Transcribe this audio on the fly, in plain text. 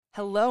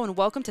Hello and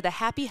welcome to the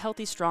Happy,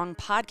 Healthy, Strong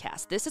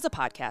podcast. This is a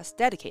podcast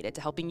dedicated to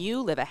helping you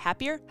live a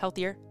happier,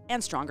 healthier,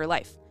 and stronger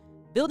life.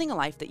 Building a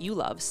life that you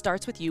love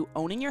starts with you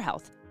owning your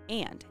health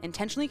and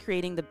intentionally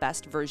creating the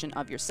best version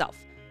of yourself.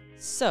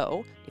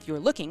 So, if you're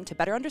looking to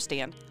better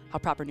understand how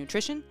proper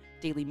nutrition,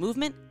 daily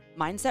movement,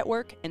 mindset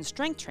work, and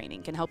strength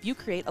training can help you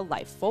create a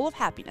life full of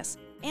happiness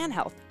and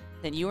health,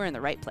 then you are in the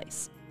right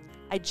place.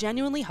 I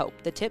genuinely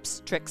hope the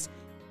tips, tricks,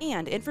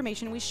 and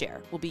information we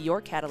share will be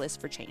your catalyst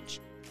for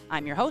change.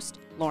 I'm your host,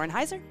 Lauren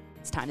Heiser.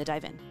 It's time to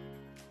dive in.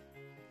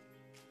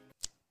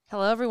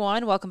 Hello,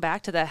 everyone. Welcome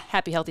back to the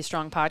Happy, Healthy,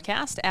 Strong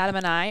podcast. Adam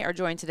and I are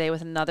joined today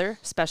with another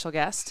special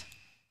guest,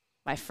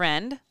 my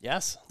friend.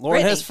 Yes, Lauren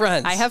Brittany. has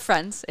friends. I have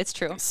friends. It's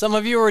true. Some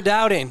of you were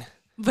doubting.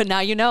 But now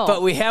you know.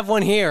 But we have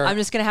one here. I'm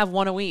just going to have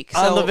one a week.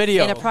 On the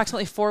video. In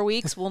approximately 4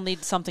 weeks, we'll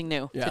need something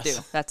new to do.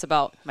 That's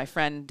about my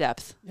friend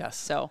Depth. Yes.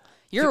 So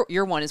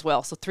you're one as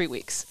well, so 3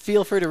 weeks.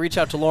 Feel free to reach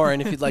out to Lauren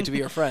if you'd like to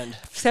be her friend.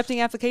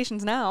 Accepting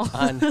applications now.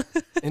 On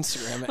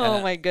Instagram.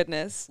 Oh, my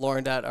goodness.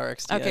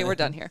 Lauren.rxd. Okay, we're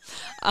done here.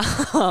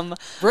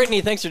 Brittany,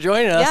 thanks for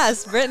joining us.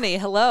 Yes, Brittany,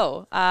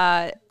 hello.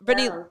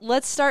 Brittany,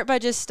 let's start by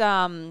just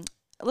a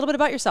little bit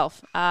about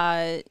yourself.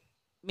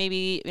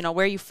 Maybe,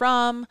 where are you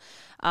from?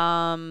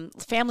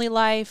 Family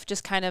life,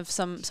 just kind of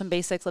some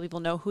basics, let people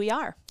know who you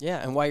are.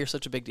 Yeah, and why you're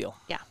such a big deal.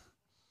 Yeah.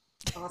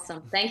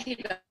 Awesome. Thank you,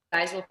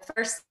 guys. Well,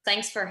 first,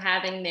 thanks for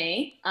having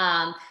me.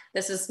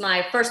 This is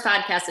my first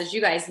podcast, as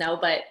you guys know,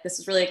 but this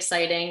is really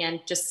exciting, and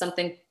just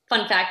something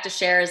fun fact to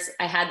share is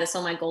I had this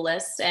on my goal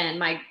list, and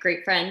my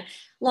great friend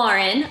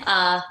Lauren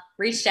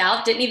reached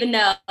out, didn't even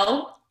know,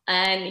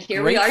 and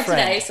here we are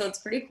today. So it's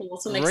pretty cool.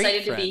 So I'm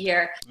excited to be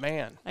here.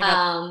 Man.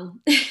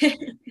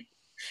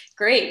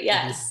 Great.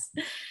 Yes.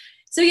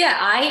 So yeah,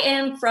 I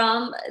am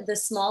from the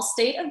small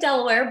state of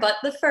Delaware, but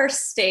the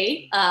first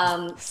state.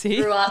 Born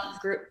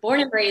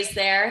and raised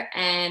there,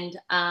 and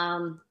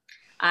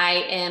I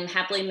am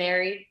happily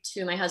married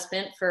to my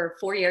husband for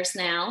 4 years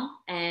now,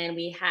 and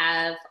we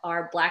have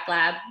our Black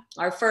Lab,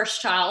 our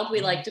first child, we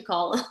like to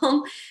call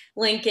him,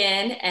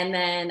 Lincoln, and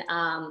then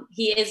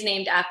he is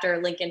named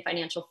after Lincoln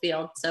Financial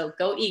Field. So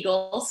go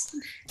Eagles,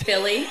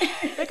 Philly.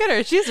 Look at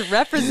her, she's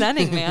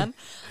representing, man.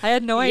 I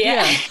had no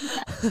idea.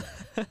 Yeah.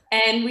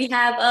 And we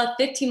have a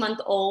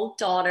 15-month-old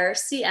daughter,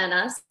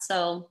 Sienna.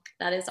 So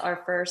that is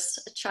our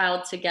first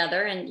child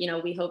together. And,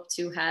 we hope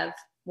to have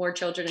more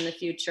children in the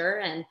future.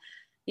 And,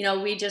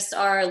 we just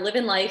are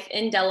living life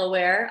in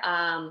Delaware.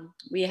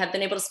 We have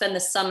been able to spend the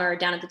summer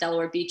down at the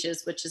Delaware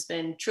beaches, which has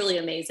been truly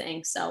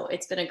amazing. So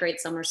it's been a great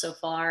summer so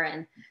far,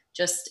 and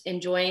just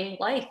enjoying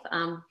life.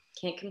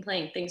 Can't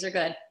complain. Things are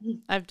good.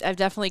 I've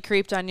definitely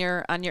creeped on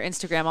your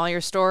Instagram, all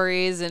your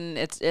stories, and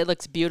it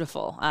looks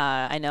beautiful.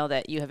 I know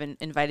that you have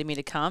invited me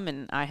to come,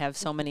 and I have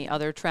so many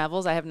other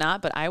travels. I have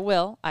not, but I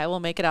will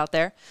make it out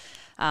there.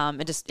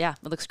 It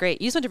looks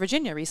great. You just went to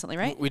Virginia recently,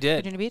 right? We did.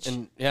 Virginia Beach.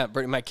 And yeah,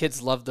 my kids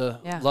love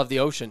the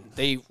ocean.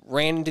 They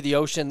ran into the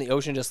ocean. The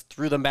ocean just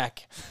threw them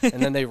back,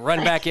 and then they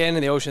run back in,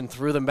 and the ocean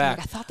threw them back.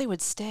 I thought they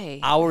would stay.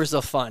 Hours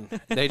of fun.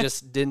 They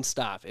just didn't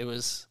stop. It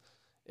was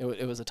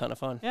a ton of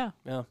fun. Yeah.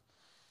 Yeah.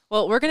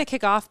 Well, we're going to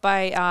kick off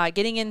by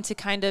getting into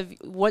kind of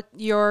what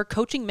your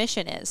coaching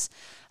mission is.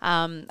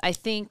 I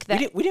think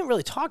that we didn't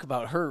really talk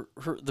about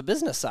the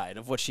business side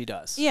of what she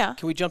does. Yeah.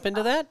 Can we jump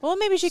into that? Well,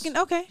 maybe she can.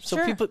 Okay, so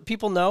sure.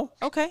 people know.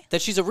 Okay.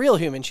 That she's a real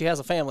human. She has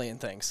a family and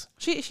things.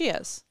 She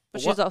is,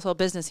 but she's also a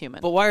business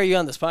human. But why are you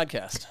on this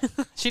podcast?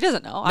 She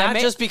doesn't know. Not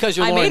just because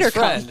you're Lauren's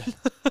friend.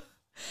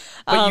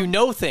 But you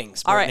know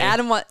things. Brittany. All right,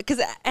 Adam.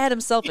 Because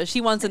Adam's selfish.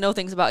 He wants to know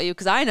things about you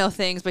because I know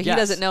things, but he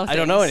doesn't know things. I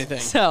don't know anything.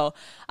 So,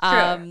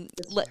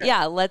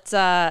 let's.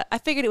 I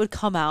figured it would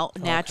come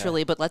out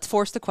naturally, but let's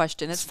force the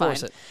question. It's fine.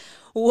 Force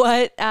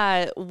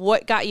it.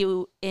 What got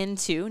you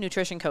into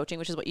nutrition coaching,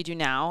 which is what you do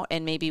now,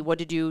 and maybe what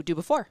did you do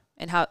before,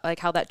 and how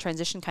that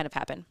transition kind of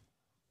happened?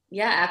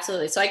 Yeah,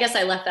 absolutely. So I guess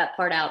I left that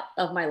part out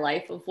of my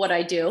life of what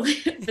I do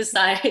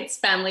besides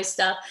family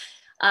stuff.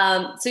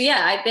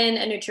 I've been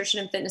a nutrition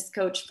and fitness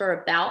coach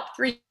for about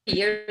 3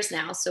 years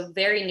now, so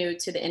very new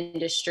to the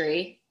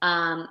industry.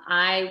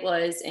 I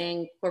was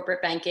in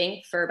corporate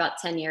banking for about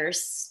 10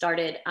 years,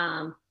 started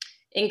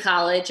in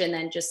college, and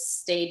then just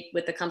stayed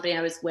with the company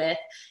I was with.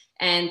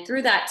 And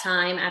through that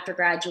time, after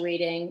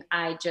graduating,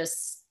 I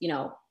just,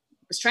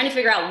 was trying to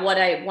figure out what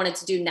I wanted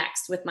to do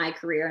next with my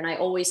career. And I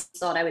always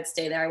thought I would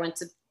stay there. I went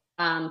to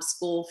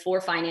school for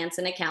finance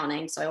and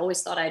accounting, so I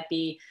always thought I'd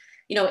be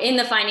in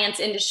the finance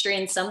industry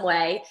in some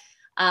way.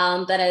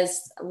 But as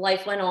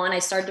life went on, I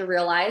started to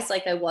realize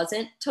I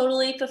wasn't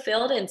totally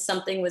fulfilled and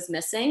something was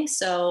missing.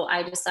 So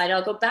I decided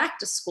I'll go back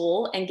to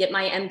school and get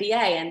my MBA,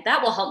 and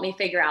that will help me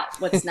figure out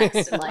what's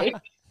next in life.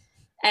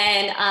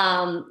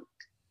 And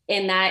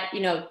in that,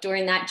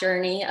 during that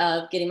journey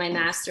of getting my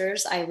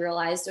master's, I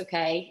realized,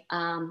 okay,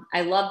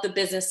 I love the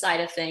business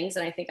side of things.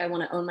 And I think I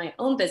want to own my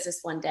own business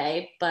one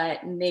day,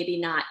 but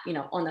maybe not,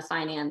 on the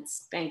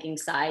finance banking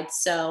side.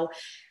 So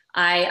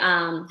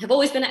I have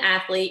always been an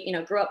athlete,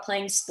 grew up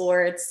playing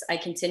sports. I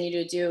continue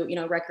to do,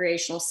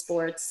 recreational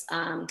sports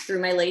through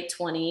my late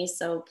 20s.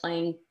 So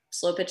playing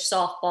slow pitch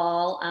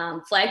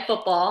softball, flag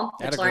football,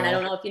 which Lauren, I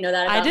don't know if you know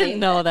that about I didn't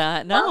know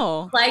that.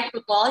 No. Flag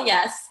football,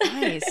 yes.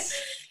 Nice.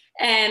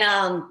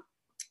 And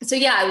so,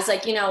 yeah, I was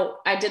like,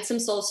 I did some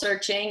soul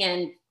searching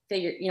and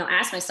figured,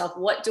 asked myself,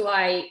 what do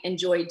I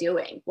enjoy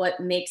doing? What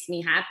makes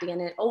me happy?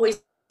 And it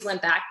always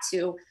went back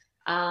to,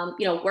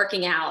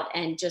 working out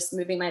and just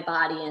moving my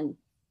body and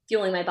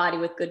fueling my body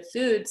with good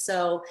food.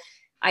 So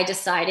I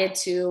decided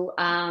to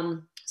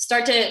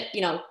start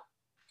to,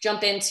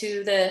 jump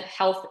into the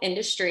health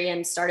industry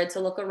and started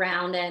to look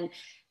around. And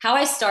how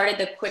I started,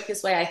 the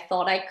quickest way I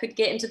thought I could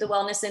get into the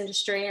wellness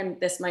industry, and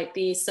this might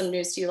be some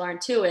news to you, Lauren,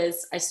 too,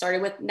 is I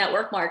started with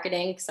network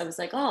marketing because I was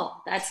like, oh,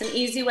 that's an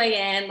easy way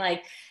in.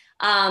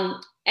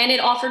 And it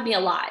offered me a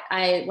lot.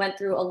 I went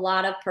through a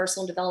lot of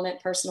personal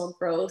development, personal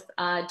growth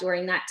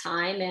during that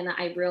time. And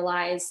I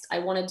realized I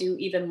want to do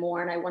even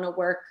more, and I want to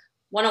work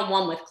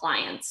one-on-one with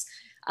clients.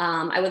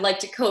 I would like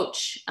to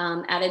coach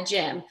at a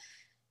gym.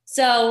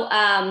 So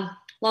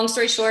long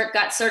story short,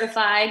 got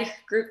certified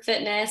group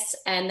fitness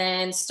and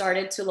then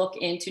started to look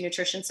into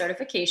nutrition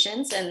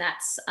certifications. And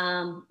that's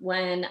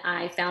when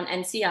I found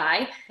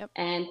NCI. Yep.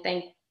 And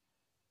thank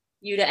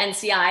you to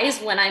NCI is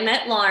when I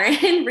met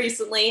Lauren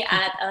recently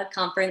at a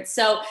conference.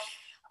 So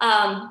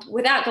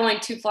without going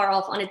too far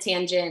off on a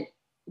tangent,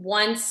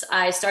 once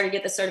I started to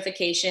get the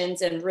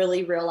certifications and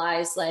really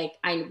realized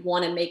I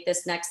want to make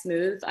this next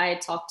move, I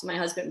had talked to my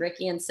husband,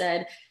 Ricky, and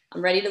said,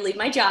 I'm ready to leave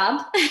my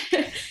job.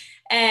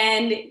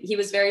 And he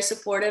was very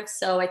supportive.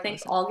 So I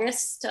think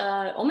August,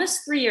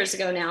 almost 3 years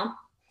ago now,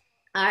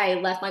 I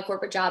left my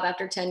corporate job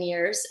after 10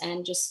 years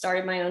and just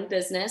started my own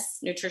business,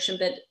 nutrition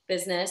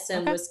business,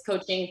 and was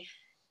coaching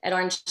at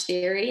Orange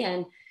Theory.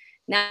 And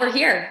now we're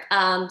here.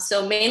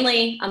 So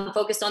mainly I'm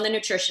focused on the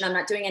nutrition. I'm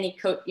not doing any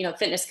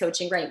fitness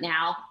coaching right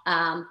now.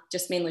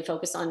 Just mainly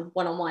focused on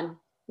one-on-one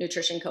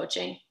nutrition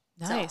coaching.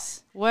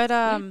 Nice.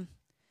 So,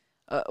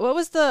 what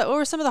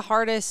were some of the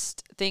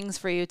hardest things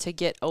for you to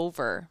get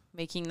over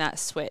making that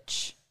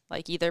switch,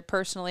 like either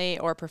personally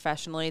or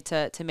professionally,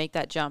 to make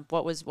that jump?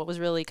 What was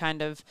really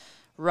kind of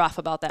rough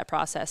about that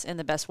process, in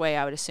the best way,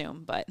 I would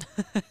assume, but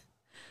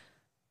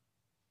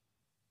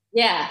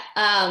yeah,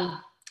 I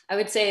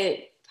would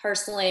say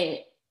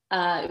personally,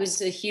 it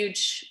was a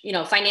huge,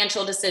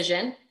 financial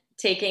decision.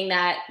 Taking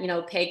that,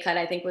 pay cut,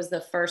 I think, was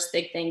the first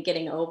big thing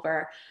getting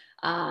over.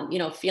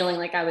 Feeling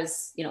like I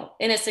was,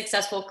 in a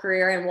successful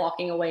career and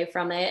walking away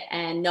from it,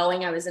 and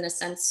knowing I was, in a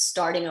sense,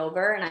 starting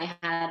over and I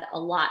had a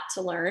lot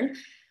to learn.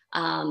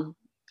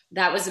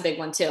 That was a big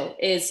one too,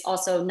 is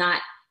also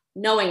not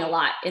knowing a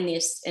lot in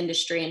this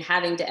industry and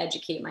having to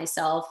educate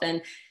myself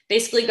and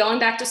basically going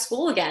back to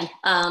school again.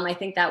 I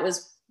think that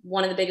was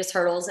one of the biggest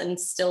hurdles and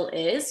still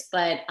is,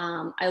 but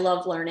I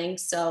love learning.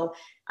 So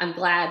I'm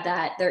glad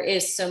that there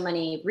is so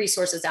many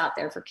resources out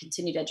there for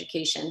continued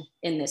education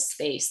in this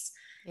space.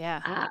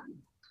 Yeah.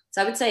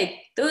 So I would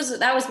say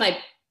that was my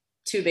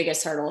two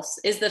biggest hurdles,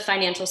 is the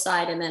financial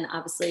side. And then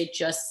obviously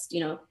just,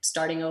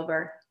 starting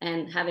over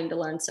and having to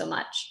learn so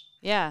much.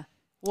 Yeah.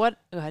 Go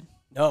ahead.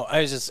 No,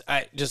 I'm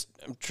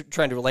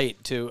trying to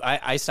relate to,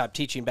 I stopped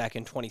teaching back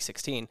in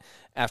 2016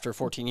 after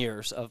 14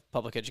 years of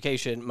public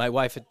education. My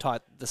wife had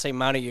taught the same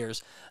amount of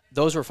years.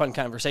 Those were fun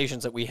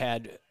conversations that we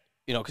had,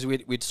 because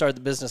we'd started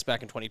the business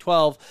back in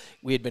 2012.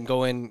 We had been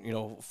going,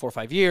 4 or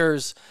 5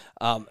 years,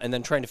 and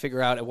then trying to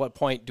figure out at what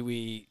point do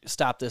we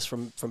stop this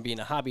from being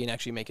a hobby and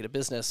actually make it a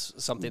business,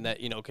 something that,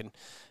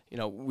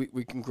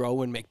 we can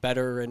grow and make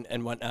better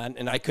and whatnot.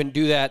 And I couldn't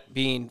do that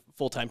being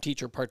full-time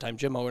teacher, part-time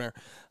gym owner,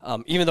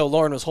 even though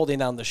Lauren was holding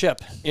down the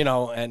ship,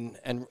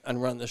 and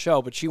run the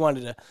show, but she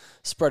wanted to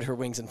spread her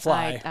wings and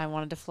fly. I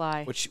wanted to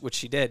fly. Which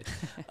she did,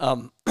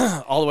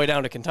 all the way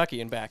down to Kentucky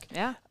and back.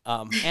 Yeah.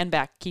 And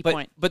back,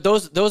 point. But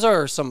those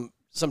are some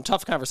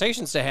tough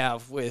conversations to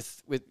have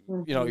with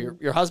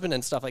your husband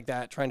and stuff like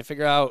that, trying to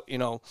figure out,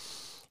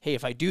 hey,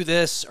 if I do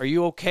this, are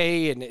you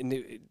okay? And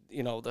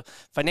the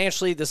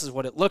financially, this is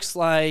what it looks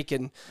like.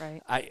 And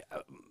right.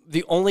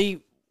 The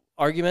only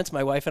arguments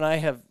my wife and I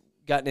have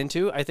gotten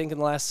into, I think, in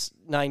the last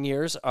 9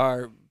 years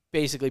are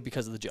basically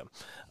because of the gym.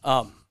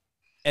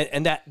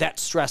 And that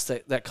stress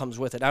that comes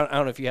with it. I don't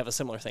know if you have a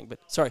similar thing, but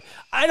sorry.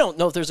 I don't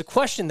know if there's a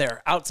question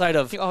there outside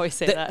of. You always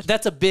say that.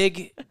 That's a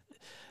big,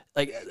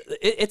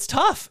 it's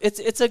tough. It's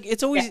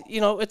always,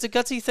 it's a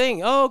gutsy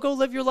thing. Oh, go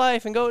live your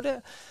life and go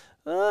to,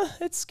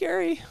 it's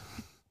scary.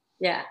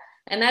 Yeah.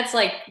 And that's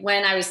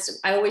when I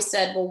always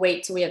said, we'll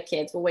wait till we have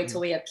kids. We'll wait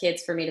till we have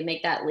kids for me to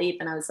make that leap.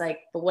 And I was like,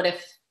 but what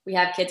if we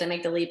have kids, I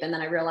make the leap, and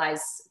then I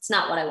realize it's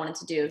not what I wanted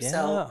to do. Yeah.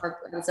 So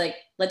I was like,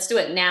 let's do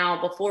it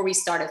now before we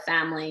start a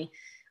family.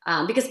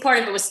 Because part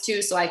of it was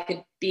too, so I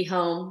could be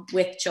home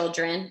with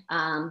children.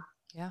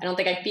 Yeah. I don't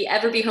think I could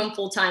ever be home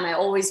full time. I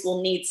always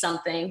will need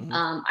something.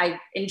 Mm-hmm. I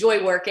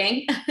enjoy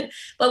working,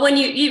 but when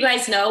you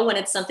guys know, when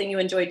it's something you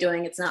enjoy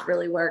doing, it's not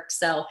really work.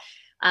 So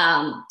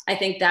I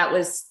think that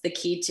was the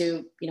key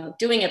to,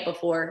 doing it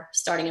before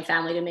starting a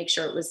family, to make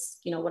sure it was,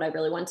 what I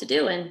really wanted to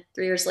do. And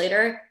 3 years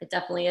later, it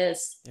definitely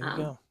is.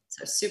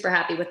 So super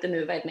happy with the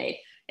move I've made.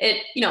 It,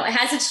 it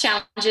has its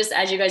challenges,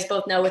 as you guys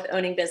both know, with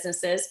owning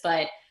businesses,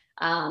 but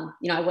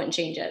I wouldn't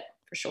change it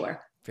for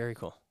sure. Very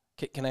cool.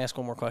 Can I ask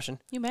one more question?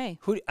 You may.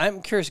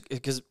 I'm curious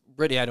because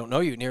Brittany, I don't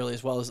know you nearly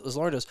as well as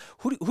Lauren does.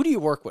 Who do you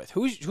work with?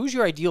 Who's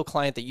your ideal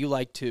client that you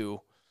like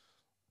to,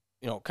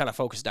 kind of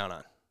focus down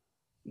on?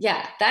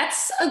 Yeah,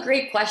 that's a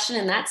great question.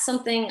 And that's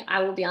something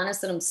I will be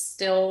honest that I'm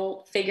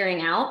still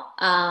figuring out.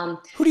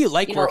 Who do you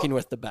like working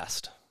with the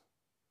best?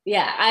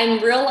 Yeah,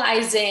 I'm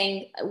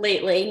realizing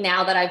lately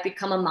now that I've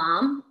become a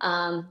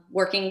mom,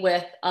 working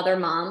with other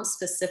moms,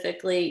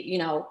 specifically,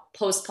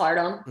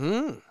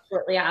 postpartum,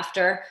 shortly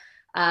after.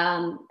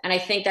 And I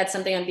think that's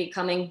something I'm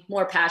becoming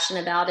more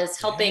passionate about is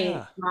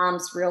helping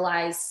moms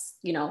realize,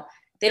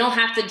 they don't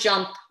have to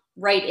jump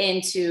right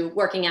into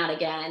working out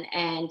again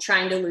and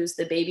trying to lose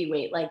the baby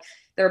weight. Like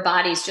their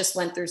bodies just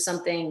went through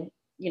something,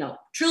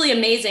 truly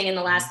amazing in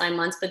the last 9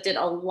 months, but did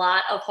a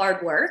lot of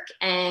hard work.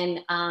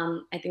 And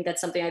I think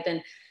that's something I've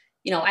been,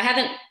 I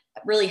haven't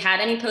really had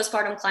any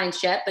postpartum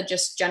clients yet, but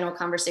just general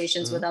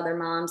conversations with other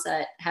moms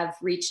that have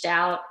reached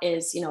out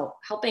is,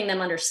 helping them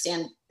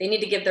understand they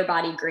need to give their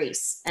body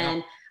grace.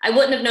 And I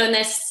wouldn't have known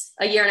this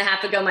a year and a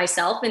half ago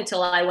myself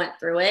until I went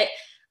through it.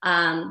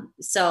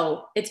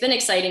 So it's been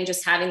exciting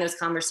just having those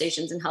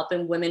conversations and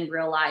helping women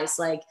realize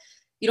like,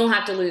 you don't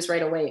have to lose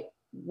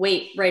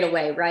weight right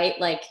away, right?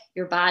 Like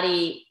your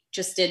body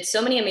just did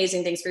so many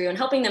amazing things for you and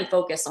helping them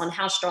focus on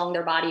how strong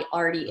their body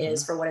already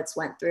is for what it's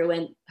went through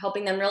and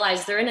helping them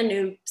realize they're in a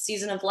new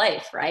season of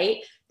life, right?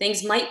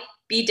 Things might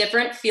be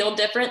different, feel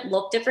different,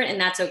 look different,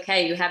 and that's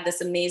okay. You have this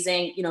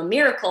amazing,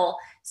 miracle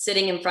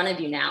sitting in front of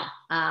you now.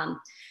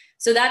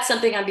 So that's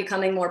something I'm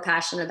becoming more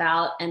passionate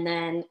about. And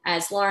then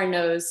as Lauren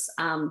knows,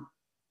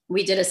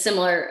 we did a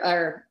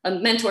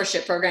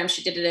mentorship program.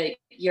 She did it a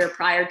year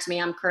prior to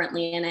me. I'm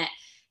currently in it.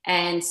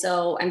 And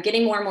so I'm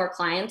getting more and more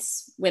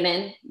clients,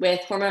 women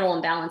with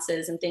hormonal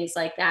imbalances and things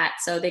like that.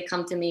 So they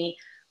come to me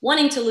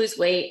wanting to lose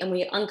weight and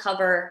we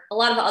uncover a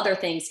lot of other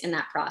things in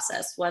that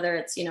process, whether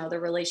it's, the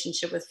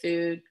relationship with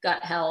food,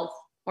 gut health,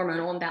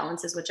 hormonal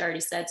imbalances, which I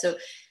already said. So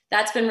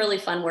that's been really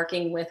fun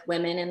working with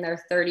women in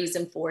their 30s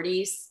and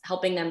 40s,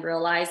 helping them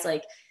realize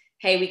like,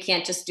 hey, we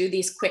can't just do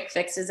these quick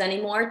fixes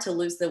anymore to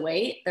lose the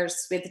weight. We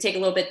have to take a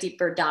little bit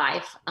deeper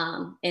dive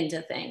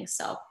into things.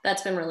 So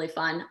that's been really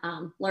fun.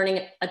 Learning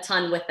a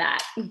ton with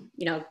that,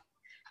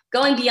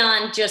 going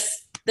beyond just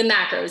the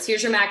macros.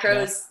 Here's your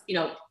macros,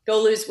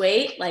 go lose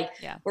weight.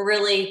 We're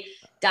really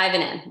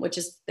diving in, which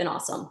has been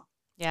awesome.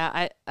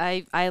 Yeah,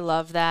 I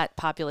love that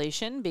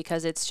population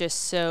because it's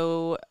just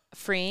so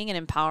freeing and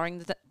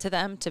empowering to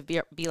them to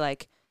be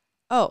like,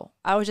 oh,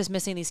 I was just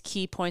missing these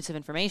key points of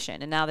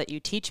information. And now that you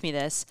teach me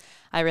this,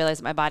 I realize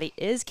that my body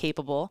is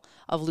capable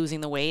of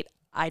losing the weight.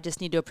 I just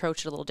need to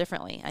approach it a little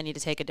differently. I need to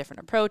take a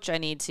different approach. I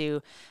need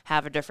to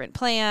have a different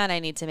plan. I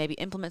need to maybe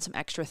implement some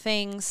extra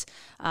things.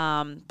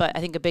 But I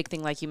think a big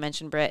thing, like you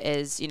mentioned, Britt,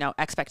 is,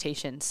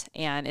 expectations.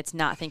 And it's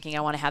not thinking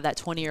I want to have that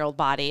 20-year-old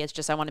body. It's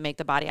just I want to make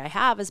the body I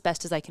have as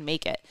best as I can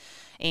make it.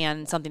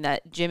 And something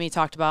that Jimmy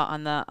talked about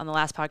on the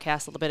last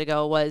podcast a little bit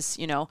ago was,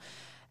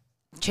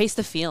 chase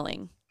the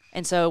feeling.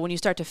 And so when you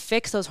start to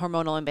fix those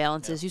hormonal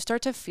imbalances, you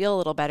start to feel a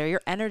little better.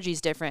 Your energy is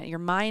different. Your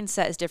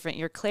mindset is different.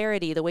 Your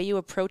clarity, the way you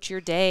approach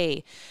your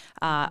day,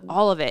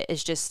 all of it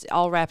is just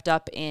all wrapped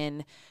up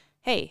in,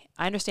 hey,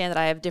 I understand that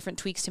I have different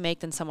tweaks to make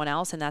than someone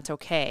else, and that's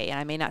okay. And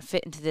I may not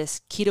fit into this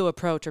keto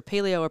approach or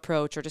paleo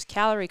approach or just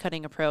calorie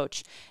cutting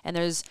approach. And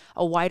there's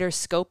a wider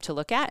scope to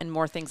look at and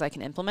more things I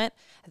can implement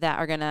that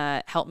are going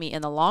to help me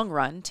in the long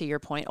run, to your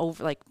point,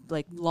 over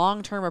like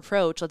long-term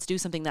approach. Let's do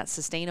something that's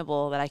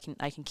sustainable that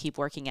I can keep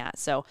working at.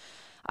 So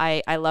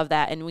I love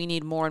that. And we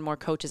need more and more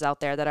coaches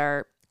out there that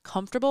are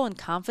comfortable and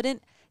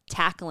confident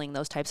tackling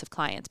those types of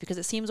clients because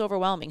it seems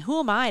overwhelming. Who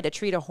am I to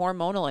treat a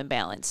hormonal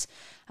imbalance?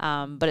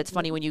 But it's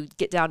funny when you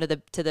get down to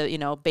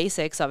the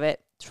basics of it,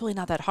 it's really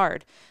not that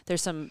hard.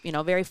 There's some,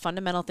 very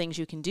fundamental things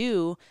you can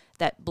do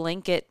that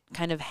blanket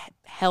kind of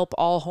help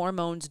all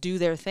hormones do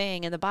their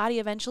thing. And the body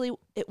eventually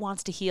it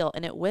wants to heal,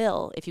 and it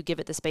will if you give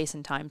it the space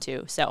and time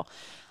to. So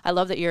I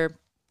love that you're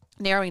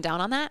narrowing down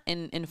on that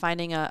and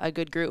finding a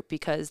good group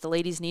because the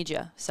ladies need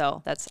you.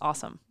 So that's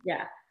awesome.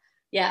 Yeah.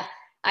 Yeah.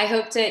 I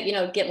hope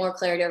to, get more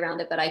clarity around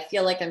it, but I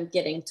feel like I'm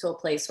getting to a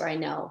place where I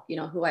know,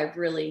 who I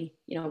really,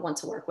 want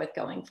to work with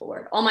going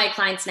forward. All my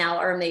clients now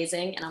are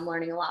amazing and I'm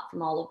learning a lot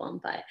from all of them.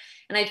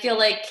 And I feel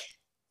like,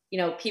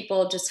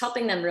 people just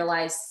helping them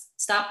realize,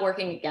 stop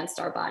working against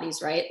our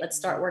bodies, right? Let's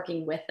start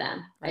working with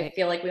them. Right. I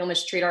feel like we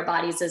almost treat our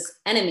bodies as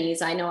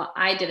enemies. I know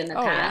I did in the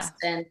past.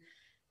 Yeah.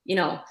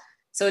 And,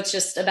 so it's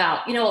just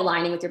about,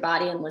 aligning with your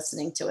body and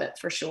listening to it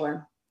for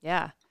sure.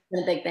 Yeah.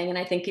 A big thing. And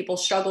I think people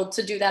struggle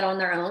to do that on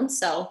their own.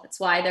 So that's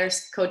why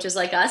there's coaches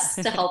like us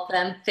to help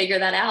them figure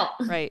that out.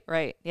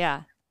 Right.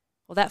 Yeah.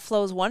 Well, that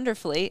flows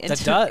wonderfully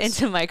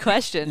into my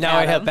question. Now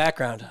Adam. I have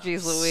background.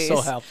 Jeez Louise.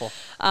 So helpful.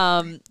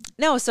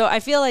 No, so I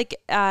feel like,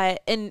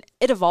 and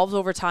it evolves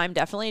over time,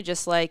 definitely,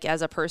 just like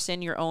as a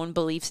person, your own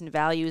beliefs and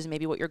values,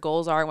 maybe what your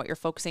goals are and what you're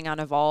focusing on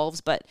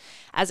evolves. But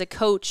as a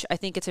coach, I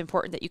think it's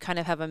important that you kind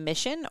of have a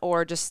mission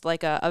or just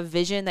like a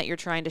vision that you're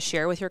trying to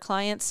share with your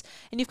clients.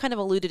 And you've kind of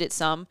alluded it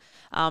some.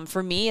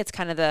 For me, it's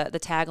kind of the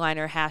tagline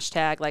or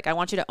hashtag, like, I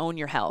want you to own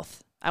your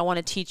health. I want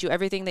to teach you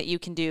everything that you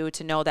can do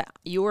to know that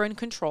you are in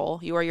control.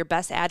 You are your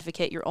best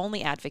advocate, your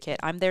only advocate.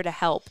 I'm there to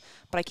help,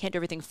 but I can't do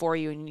everything for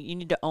you, and you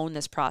need to own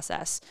this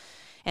process.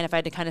 And if I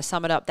had to kind of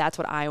sum it up, that's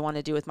what I want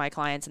to do with my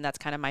clients, and that's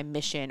kind of my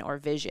mission or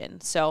vision.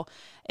 So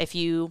if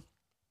you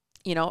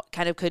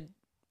kind of could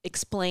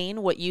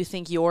explain what you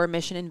think your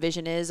mission and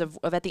vision is of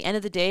at the end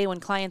of the day when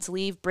clients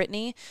leave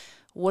Brittany,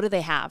 what do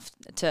they have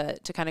to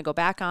kind of go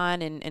back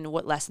on, and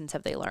what lessons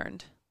have they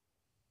learned?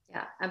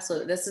 Yeah,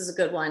 absolutely. This is a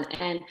good one.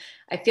 And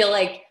I feel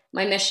like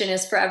my mission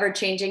is forever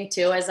changing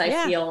too, as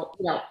I feel,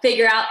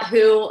 figure out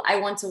who I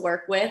want to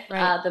work with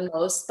the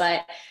most.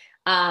 But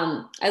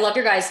I love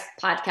your guys'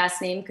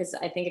 podcast name because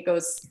I think it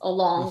goes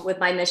along with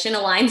my mission,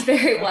 aligns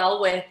very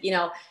well with,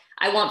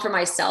 I want for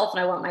myself,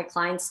 and I want my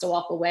clients to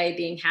walk away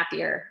being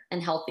happier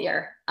and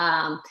healthier.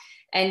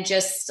 And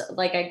just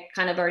like I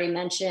kind of already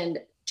mentioned,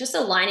 just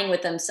aligning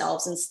with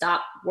themselves and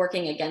stop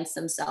working against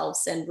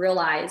themselves and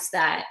realize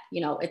that,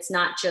 it's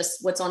not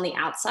just what's on the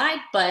outside,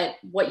 but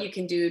what you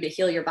can do to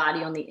heal your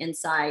body on the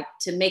inside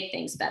to make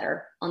things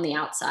better on the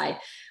outside.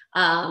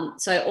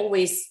 So I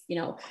always,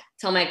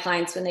 tell my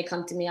clients when they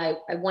come to me, I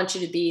want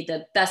you to be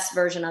the best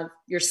version of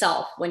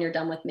yourself when you're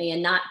done with me,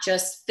 and not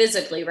just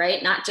physically,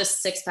 right? Not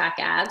just 6-pack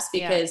abs,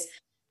 because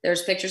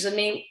there's pictures of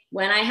me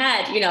when I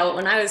had,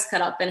 when I was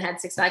cut up and had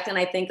 6-pack. And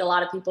I think a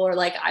lot of people are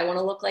like, I want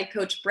to look like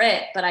Coach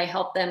Britt, but I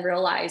help them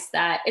realize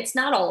that it's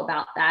not all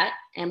about that.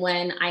 And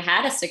when I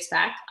had a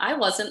 6-pack, I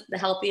wasn't the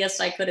healthiest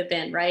I could have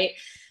been. Right.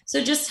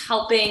 So just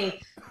helping,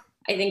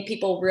 I think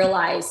people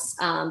realize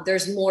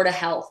there's more to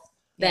health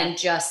than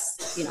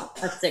just,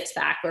 a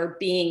 6-pack or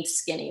being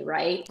skinny.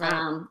 Right.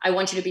 I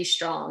want you to be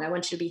strong. I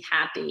want you to be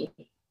happy.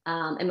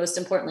 And most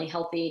importantly,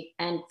 healthy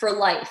and for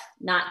life,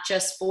 not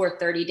just for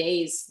 30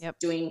 days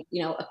doing,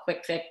 a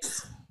quick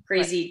fix,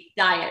 crazy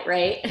diet.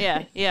 Right.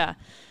 Yeah.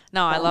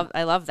 No,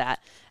 I love that.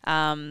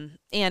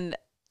 And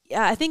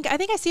yeah, I think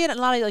I see it in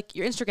a lot of like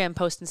your Instagram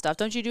posts and stuff.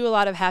 Don't you do a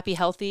lot of happy,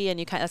 healthy, and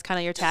that's kind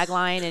of your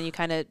tagline, and you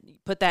kind of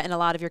put that in a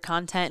lot of your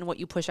content and what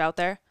you push out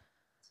there?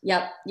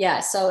 Yep. Yeah.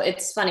 So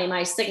it's funny.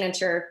 My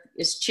signature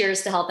is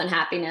cheers to health and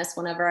happiness.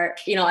 Whenever,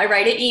 I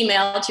write an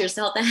email, cheers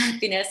to health and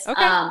happiness.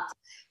 Okay.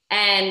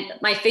 And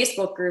my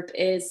Facebook group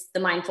is the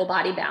Mindful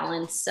Body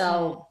Balance.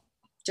 So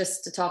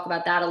just to talk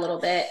about that a little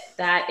bit,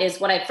 that is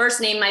what I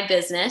first named my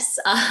business.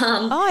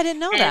 I didn't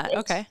know that.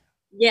 Okay.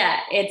 Yeah.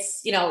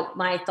 It's,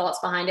 my thoughts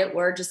behind it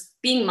were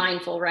just being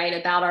mindful, right,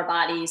 about our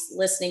bodies,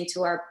 listening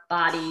to our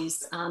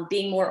bodies,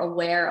 being more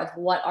aware of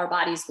what our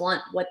bodies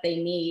want, what they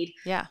need.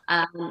 Yeah.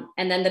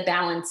 And then the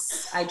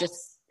balance, I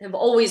just have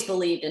always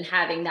believed in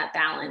having that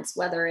balance,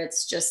 whether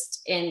it's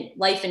just in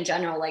life in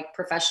general, like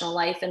professional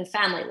life and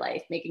family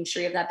life, making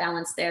sure you have that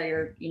balance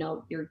there.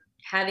 You're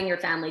having your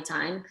family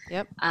time,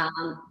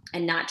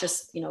 and not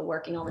just,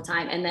 working all the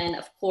time. And then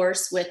of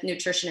course, with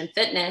nutrition and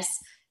fitness,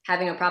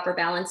 having a proper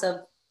balance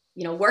of,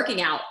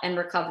 working out and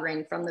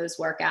recovering from those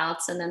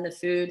workouts. And then the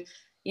food,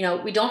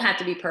 we don't have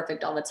to be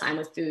perfect all the time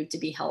with food to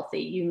be healthy.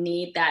 You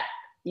need that,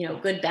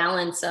 good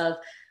balance of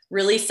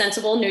really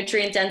sensible,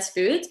 nutrient dense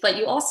foods, but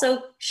you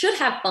also should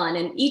have fun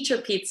and eat your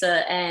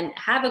pizza and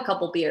have a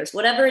couple beers,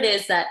 whatever it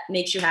is that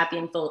makes you happy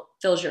and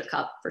fills your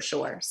cup, for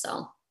sure.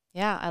 So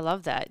yeah, I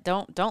love that.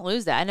 Don't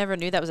lose that. I never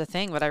knew that was a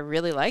thing, but I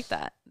really like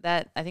that.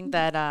 I think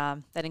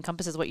that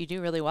encompasses what you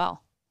do really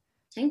well.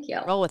 Thank you.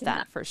 Roll with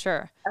that for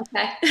sure.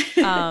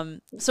 Okay.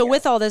 So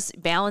with all this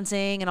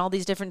balancing and all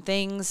these different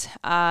things,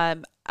 are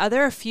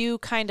there a few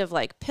kind of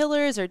like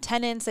pillars or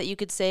tenets that you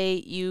could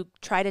say you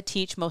try to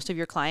teach most of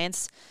your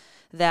clients,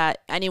 that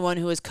anyone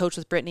who has coached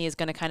with Brittany is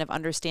going to kind of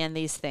understand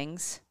these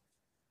things?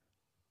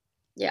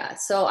 Yeah.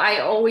 So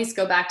I always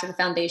go back to the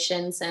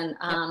foundations, and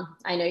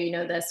I know you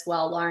know this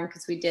well, Lauren,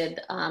 because we did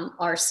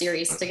our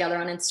series together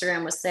on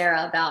Instagram with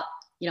Sarah about,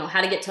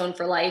 how to get toned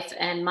for life.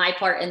 And my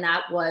part in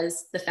that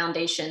was the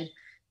foundation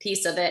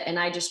piece of it. And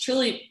I just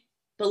truly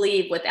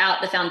believe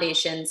without the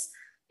foundations,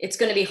 it's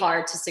going to be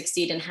hard to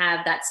succeed and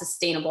have that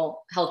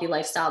sustainable, healthy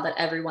lifestyle that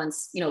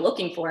everyone's,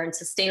 looking for, and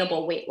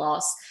sustainable weight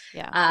loss.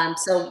 Yeah.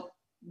 So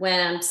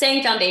when I'm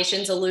saying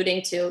foundations,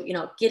 alluding to,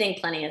 getting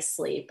plenty of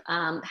sleep,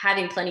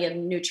 having plenty of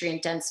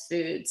nutrient dense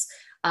foods,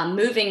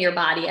 moving your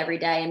body every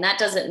day. And that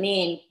doesn't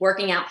mean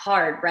working out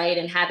hard, right?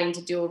 And having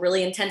to do a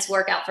really intense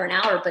workout for an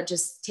hour, but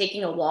just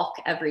taking a walk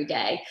every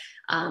day,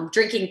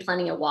 drinking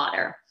plenty of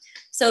water.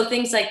 So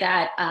things like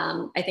that.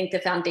 I think the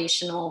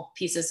foundational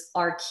pieces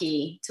are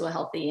key to a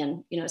healthy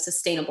and,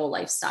 sustainable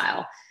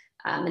lifestyle.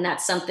 And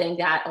that's something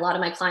that a lot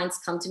of my clients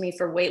come to me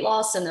for weight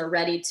loss, and they're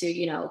ready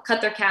to, cut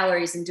their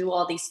calories and do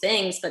all these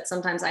things. But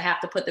sometimes I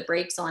have to put the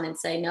brakes on and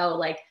say, no,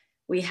 like,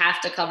 we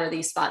have to cover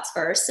these spots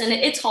first. And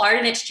it's hard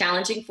and it's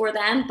challenging for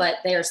them, but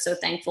they are so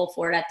thankful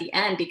for it at the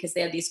end because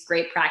they have these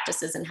great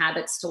practices and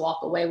habits to walk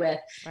away with.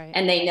 Right.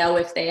 And they know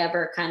if they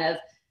ever kind of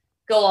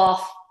go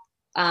off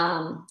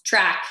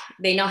track,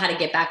 they know how to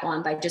get back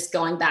on by just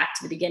going back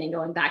to the beginning,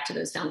 going back to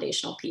those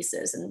foundational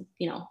pieces. And,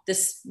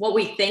 this, what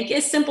we think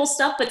is simple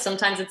stuff, but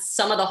sometimes it's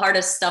some of the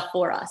hardest stuff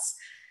for us.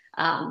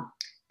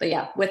 But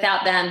yeah,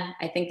 without them,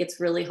 I think it's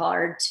really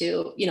hard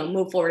to,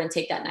 move forward and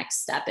take that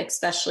next step,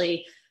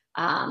 especially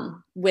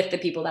with the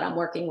people that I'm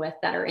working with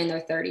that are in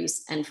their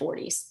 30s and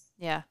 40s.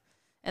 Yeah.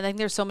 And I think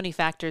there's so many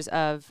factors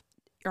of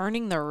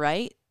earning the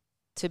right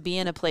to be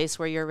in a place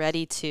where you're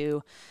ready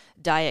to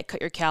diet,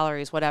 cut your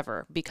calories,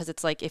 whatever, because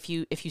it's like, if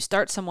you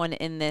start someone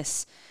in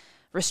this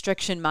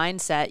restriction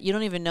mindset, you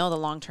don't even know the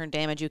long-term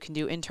damage you can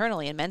do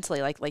internally and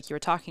mentally, like you were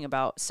talking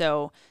about.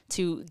 So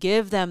to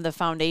give them the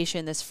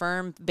foundation, this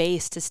firm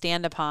base to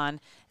stand upon,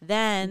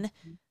 then,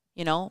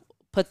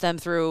 put them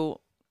through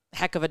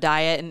heck of a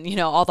diet and,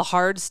 all the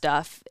hard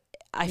stuff,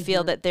 I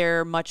feel that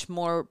they're much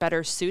more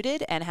better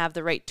suited and have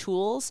the right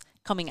tools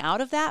coming out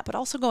of that, but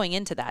also going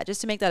into that,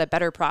 just to make that a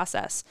better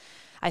process.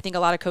 I think a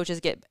lot of coaches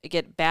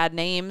get bad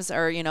names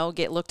or,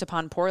 get looked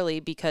upon poorly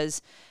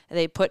because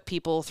they put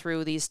people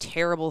through these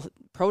terrible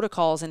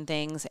protocols and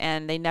things,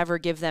 and they never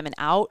give them an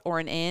out or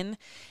an in.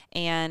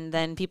 And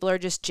then people are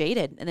just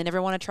jaded and they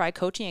never want to try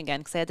coaching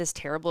again because they had this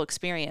terrible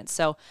experience.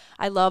 So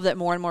I love that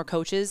more and more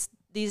coaches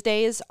these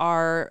days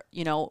are,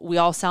 we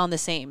all sound the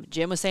same.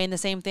 Jim was saying the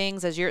same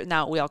things as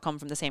now we all come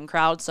from the same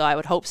crowd, so I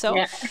would hope so.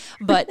 Yeah.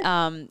 But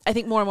I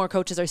think more and more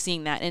coaches are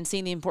seeing that and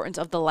seeing the importance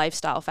of the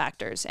lifestyle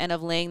factors and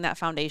of laying that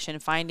foundation,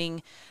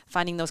 finding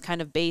those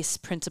kind of base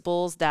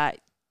principles that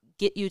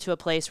get you to a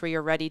place where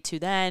you're ready to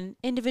then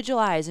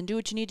individualize and do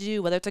what you need to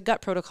do, whether it's a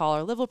gut protocol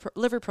or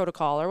liver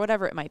protocol or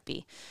whatever it might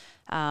be.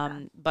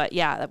 But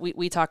yeah,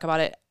 we talk about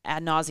it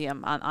ad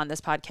nauseum on this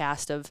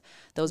podcast of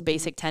those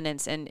basic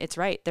tenets, and it's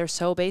right. They're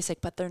so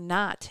basic, but they're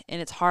not.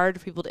 And it's hard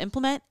for people to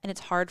implement, and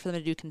it's hard for them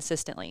to do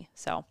consistently.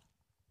 So.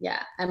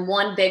 Yeah. And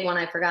one big one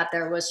I forgot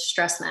there was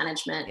stress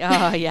management.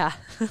 Oh yeah.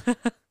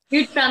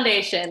 Huge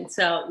foundation.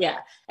 So yeah.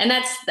 And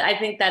I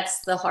think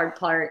that's the hard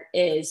part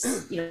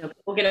is,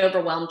 people get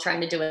overwhelmed trying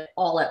to do it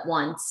all at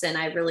once. And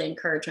I really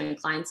encourage my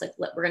clients,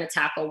 we're going to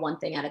tackle one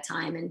thing at a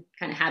time and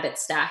kind of habit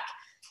stack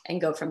and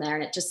go from there.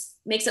 And it just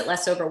makes it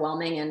less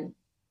overwhelming and,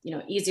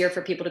 easier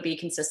for people to be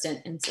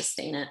consistent and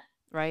sustain it.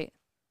 Right.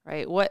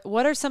 Right.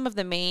 What are some of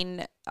the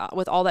main,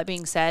 with all that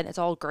being said, it's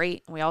all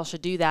great. We all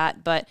should do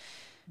that. But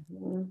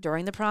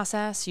during the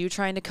process, you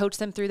trying to coach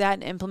them through that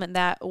and implement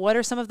that, what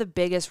are some of the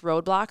biggest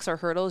roadblocks or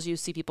hurdles you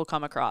see people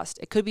come across?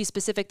 It could be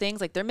specific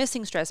things like they're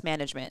missing stress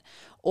management,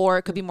 or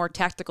it could be more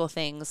tactical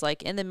things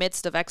like in the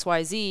midst of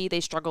XYZ, they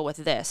struggle with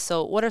this.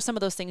 So what are some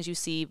of those things you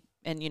see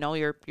in,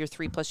 your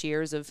 3+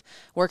 years of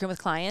working with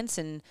clients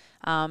and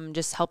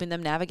just helping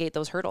them navigate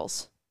those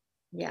hurdles?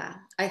 Yeah,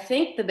 I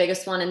think the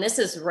biggest one, and this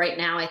is right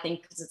now, I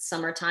think because it's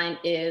summertime,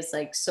 is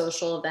like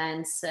social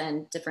events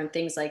and different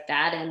things like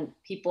that. And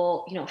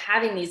people,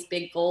 having these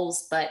big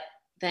goals, but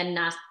then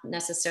not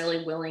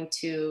necessarily willing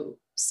to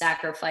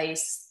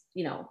sacrifice,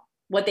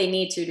 what they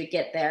need to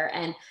get there.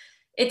 And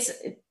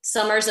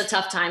summer's a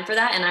tough time for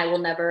that. And I will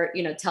never,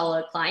 tell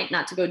a client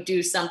not to go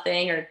do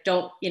something or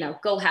don't,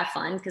 go have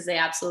fun, because they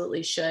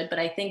absolutely should. But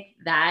I think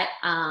that,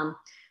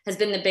 has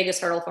been the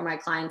biggest hurdle for my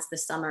clients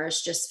this summer,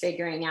 is just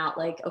figuring out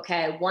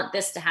okay, I want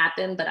this to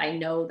happen, but I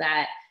know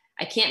that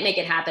I can't make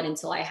it happen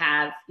until I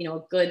have, a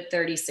good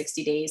 30,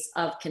 60 days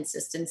of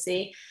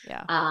consistency.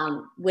 Yeah.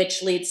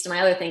 Which leads to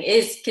my other thing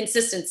is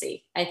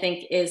consistency, I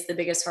think is the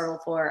biggest hurdle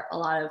for a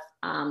lot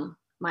of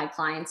my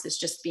clients, is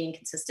just being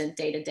consistent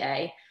day to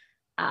day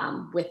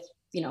with,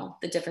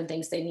 the different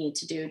things they need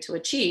to do to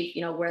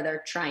achieve, where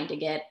they're trying to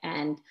get.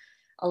 And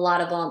a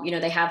lot of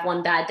them, they have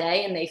one bad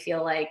day and they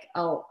feel like,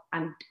 oh,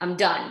 I'm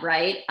done.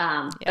 Right.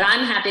 Yeah. But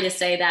I'm happy to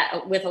say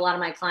that with a lot of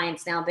my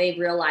clients now, they've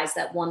realized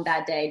that one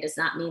bad day does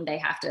not mean they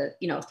have to,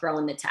 throw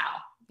in the towel.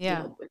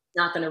 Yeah. It's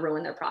not going to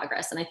ruin their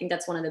progress. And I think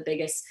that's one of the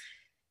biggest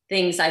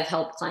things I've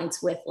helped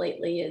clients with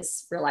lately,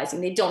 is realizing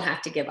they don't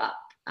have to give up,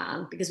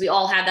 because we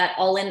all have that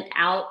all in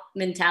out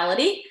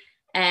mentality.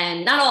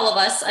 And not all of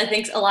us, I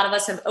think a lot of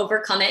us have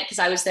overcome it, because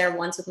I was there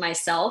once with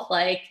myself,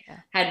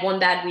 had one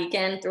bad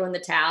weekend, threw in the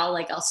towel,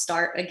 I'll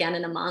start again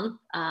in a month.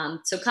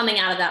 So coming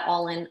out of that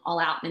all in, all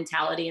out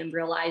mentality and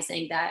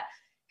realizing that,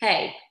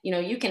 hey,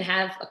 you can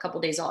have a couple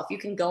of days off. You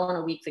can go on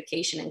a week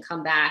vacation and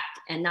come back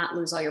and not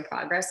lose all your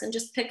progress and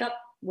just pick up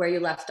where you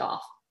left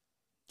off.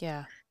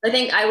 Yeah. I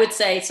think I would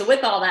say, so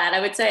with all that, I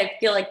would say I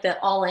feel like the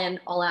all in,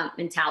 all out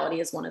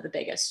mentality is one of the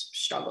biggest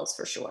struggles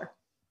for sure.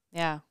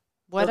 Yeah.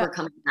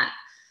 Overcoming that.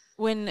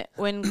 When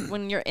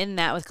you're in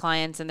that with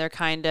clients and they're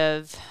kind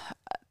of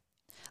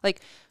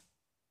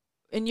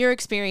in your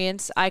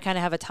experience, I kind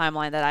of have a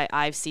timeline that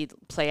I've seen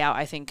play out,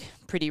 I think,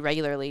 pretty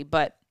regularly.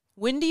 But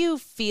when do you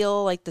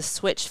feel like the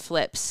switch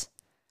flips?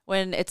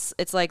 When it's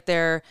like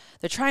they're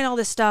trying all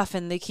this stuff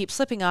and they keep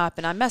slipping up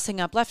and I'm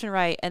messing up left and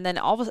right, and then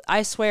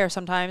I swear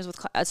sometimes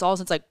it's all of a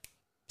sudden it's like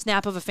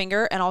snap of a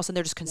finger and all of a sudden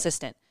they're just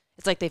consistent.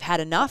 It's like they've had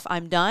enough.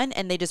 I'm done.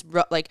 And they just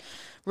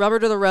rubber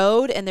to the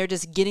road and they're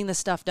just getting the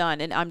stuff done.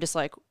 And I'm just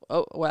like,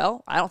 oh,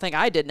 well, I don't think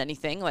I did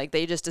anything. Like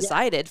they just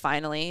decided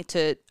finally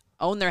to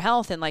own their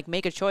health and like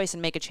make a choice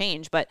and make a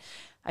change. But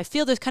I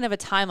feel there's kind of a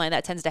timeline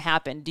that tends to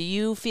happen. Do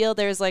you feel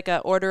there's like a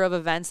order of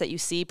events that you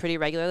see pretty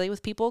regularly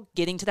with people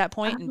getting to that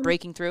point and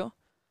breaking through?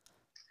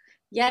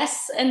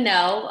 Yes and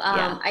no.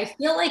 I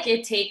feel like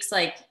it takes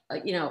like,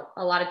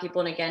 a lot of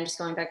people, and again, just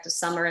going back to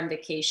summer and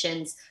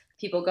vacations,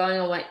 people going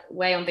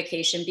away on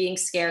vacation, being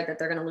scared that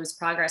they're going to lose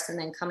progress and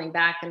then coming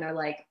back and they're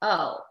like,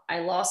 oh, I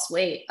lost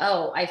weight.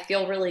 Oh, I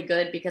feel really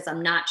good because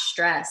I'm not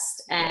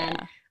stressed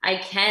and I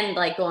can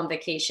like go on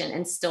vacation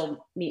and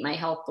still meet my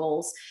health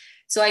goals.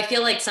 So I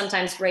feel like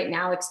sometimes right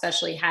now,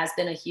 especially, has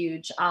been a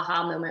huge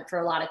aha moment for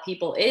a lot of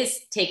people,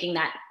 is taking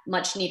that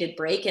much needed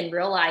break and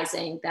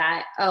realizing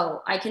that,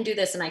 oh, I can do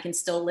this and I can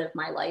still live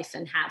my life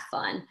and have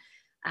fun.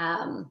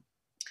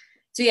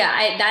 So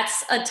yeah,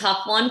 that's a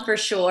tough one for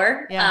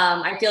sure.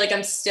 Yeah. I feel like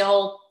I'm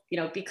still,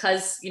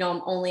 because,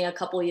 I'm only a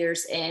couple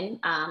years in,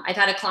 I've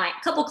had a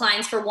couple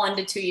clients for 1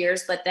 to 2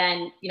 years, but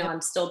then,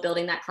 I'm still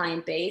building that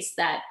client base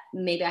that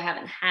maybe I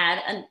haven't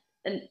had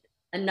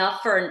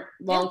enough for a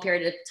long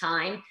period of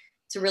time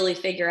to really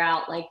figure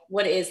out like,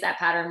 what is that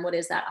pattern? What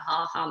is that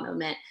aha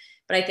moment?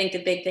 But I think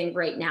the big thing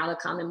right now, the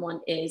common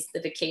one, is the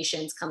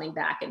vacations coming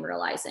back and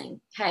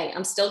realizing, hey,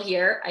 I'm still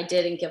here. I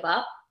didn't give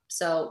up.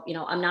 So,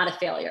 I'm not a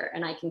failure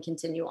and I can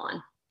continue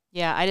on.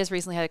 Yeah. I just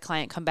recently had a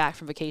client come back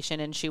from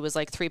vacation and she was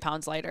like 3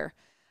 pounds lighter.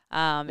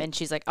 And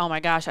she's like, oh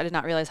my gosh, I did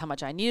not realize how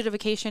much I needed a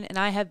vacation. And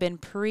I have been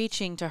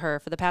preaching to her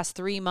for the past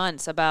 3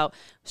 months about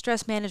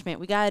stress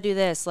management. We got to do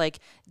this. Like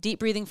deep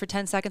breathing for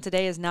 10 seconds a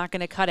day is not going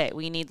to cut it.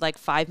 We need like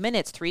 5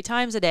 minutes, 3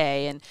 times a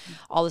day and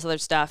all this other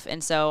stuff.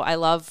 And so I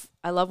love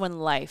when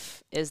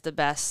life is the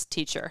best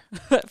teacher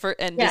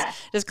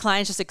just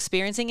clients just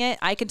experiencing it.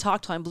 I can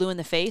talk till I'm blue in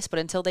the face, but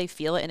until they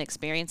feel it and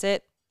experience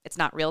it, it's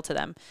not real to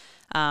them.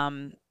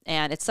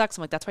 And it sucks.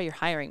 I'm like, that's why you're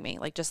hiring me.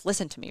 Like, just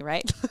listen to me,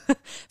 right?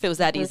 If it was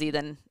that easy,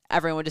 then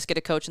everyone would just get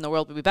a coach and the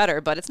world would be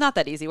better. But it's not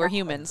that easy. We're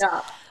humans.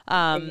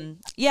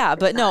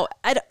 But no,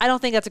 I don't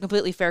think that's a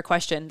completely fair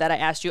question that I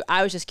asked you.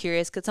 I was just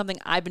curious because it's something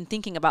I've been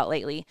thinking about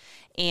lately.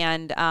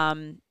 And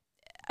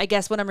I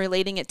guess what I'm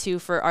relating it to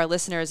for our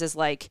listeners is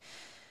like,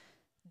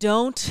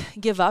 don't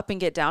give up and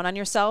get down on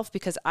yourself,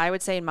 because I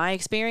would say in my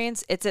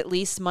experience, it's at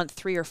least month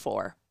 3 or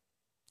 4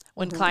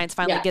 when clients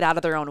finally get out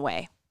of their own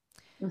way.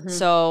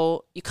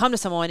 So you come to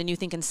someone and you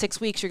think in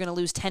 6 weeks, you're going to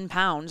lose 10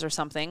 pounds or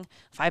something,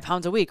 5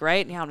 pounds a week,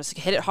 right? I'm just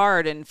hit it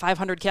hard and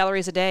 500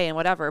 calories a day and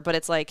whatever. But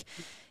it's like,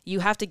 you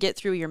have to get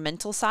through your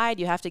mental side.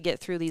 You have to get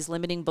through these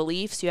limiting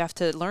beliefs. You have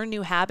to learn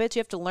new habits.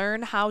 You have to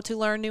learn how to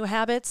learn new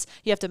habits.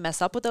 You have to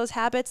mess up with those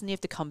habits and you have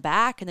to come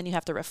back and then you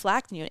have to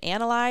reflect and you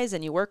analyze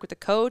and you work with a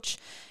coach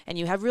and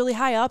you have really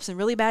high ups and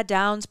really bad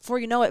downs. Before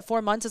you know it,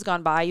 4 months has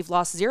gone by. You've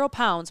lost 0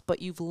 pounds, but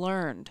you've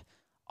learned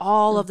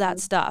all of that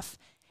stuff.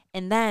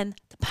 And then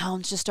the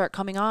pounds just start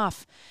coming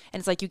off. And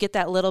it's like you get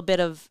that little bit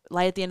of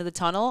light at the end of the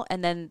tunnel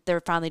and then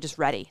they're finally just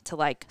ready to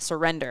like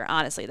surrender.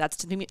 Honestly, that's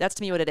to me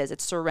what it is.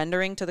 It's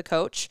surrendering to the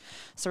coach,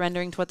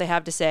 surrendering to what they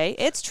have to say.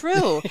 It's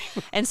true.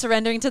 And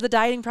surrendering to the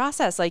dieting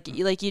process.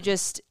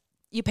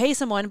 You pay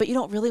someone, but you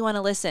don't really want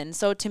to listen.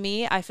 So to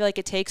me, I feel like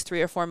it takes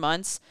 3 or 4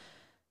 months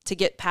to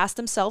get past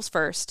themselves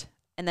first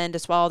and then to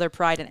swallow their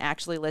pride and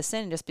actually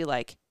listen and just be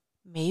like,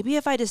 maybe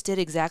if I just did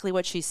exactly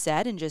what she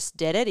said and just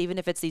did it, even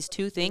if it's these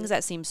 2 things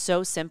that seem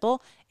so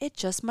simple, it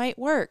just might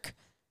work.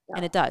 Yeah.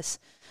 And it does.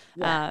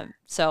 Yeah.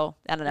 So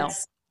I don't know.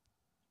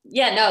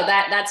 Yeah, no,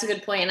 that's a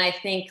good point. And I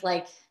think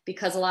like,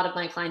 because a lot of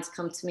my clients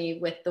come to me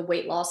with the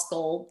weight loss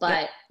goal,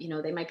 but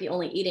they might be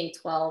only eating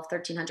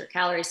 1,300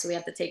 calories. So we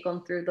have to take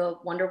them through the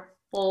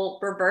wonderful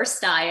reverse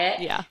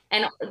diet. Yeah.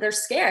 And they're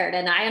scared.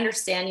 And I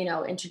understand,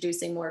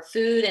 introducing more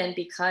food, and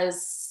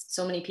because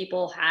so many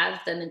people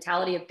have the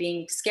mentality of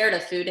being scared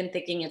of food and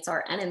thinking it's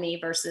our enemy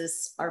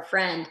versus our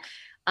friend.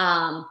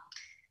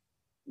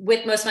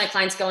 With most of my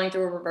clients going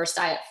through a reverse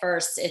diet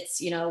first,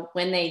 it's,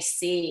 when they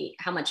see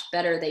how much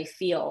better they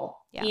feel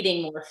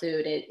eating more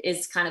food, it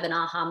is kind of an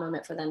aha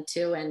moment for them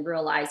too. And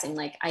realizing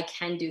like, I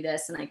can do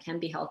this and I can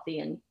be healthy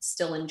and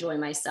still enjoy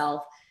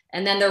myself.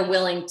 And then they're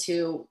willing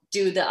to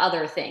do the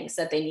other things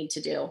that they need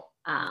to do.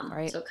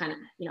 So it kind of,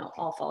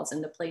 all falls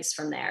into place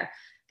from there.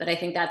 But I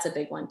think that's a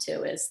big one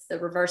too, is the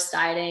reverse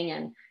dieting.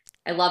 And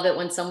I love it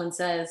when someone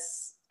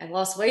says, I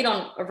lost weight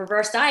on a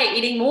reverse diet,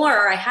 eating more,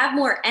 or I have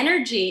more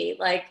energy.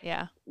 Like,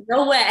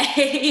 no way,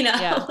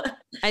 Yeah.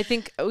 I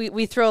think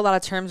we throw a lot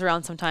of terms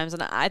around sometimes.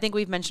 And I think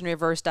we've mentioned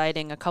reverse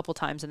dieting a couple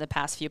times in the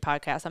past few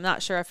podcasts. I'm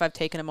not sure if I've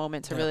taken a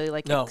moment to really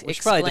we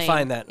should probably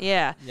define that.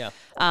 Yeah.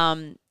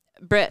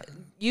 Britt,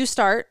 you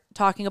start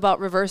talking about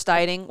reverse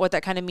dieting, what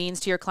that kind of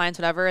means to your clients,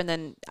 whatever, and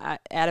then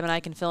Adam and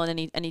I can fill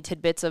in any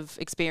tidbits of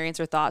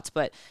experience or thoughts.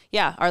 But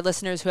yeah, our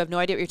listeners who have no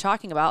idea what you're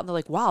talking about, and they're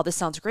like, wow, this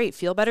sounds great.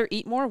 Feel better,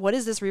 eat more. What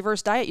is this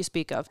reverse diet you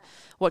speak of?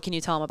 What can you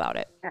tell them about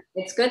it?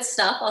 It's good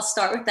stuff. I'll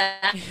start with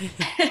that.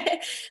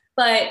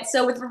 But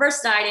so with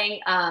reverse dieting,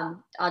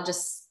 I'll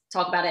just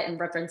talk about it in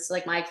reference to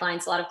like my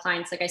clients. A lot of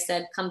clients, like I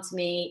said, come to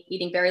me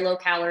eating very low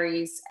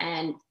calories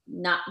and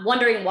not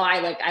wondering why,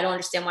 like, I don't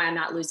understand why I'm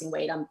not losing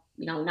weight. I'm,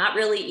 not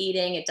really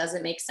eating. It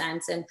doesn't make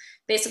sense. And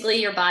basically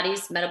your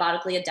body's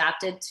metabolically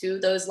adapted to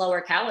those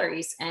lower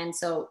calories. And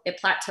so it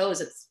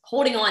plateaus. It's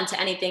holding on to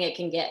anything it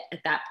can get at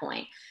that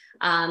point.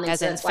 As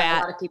so in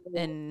fat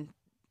and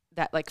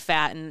that, like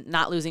fat and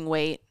not losing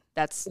weight.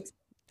 That's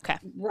okay.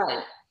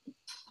 Right.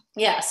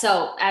 Yeah.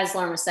 So as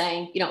Lauren was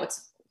saying,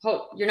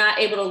 you're not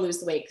able to lose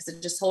the weight because it's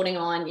just holding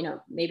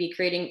on, maybe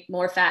creating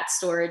more fat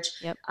storage.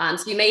 Yep.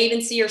 So you may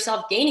even see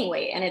yourself gaining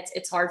weight, and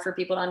it's hard for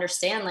people to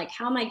understand, like,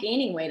 how am I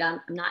gaining weight? I'm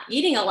not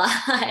eating a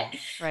lot.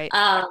 Right.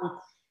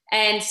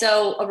 And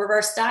so a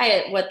reverse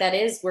diet, what that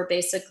is, we're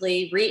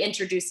basically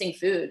reintroducing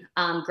food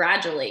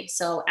gradually.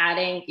 So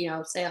adding,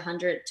 say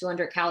 100,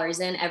 200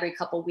 calories in every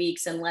couple of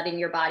weeks and letting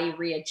your body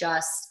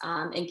readjust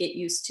and get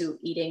used to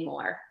eating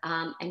more.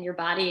 And your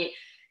body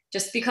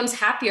just becomes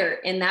happier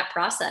in that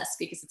process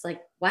because it's like,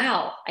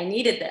 wow, I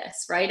needed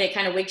this, right? It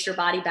kind of wakes your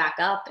body back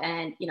up.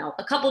 And,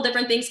 a couple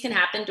different things can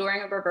happen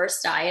during a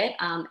reverse diet.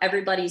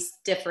 Everybody's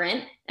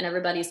different and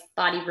everybody's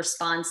body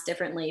responds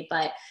differently,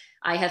 but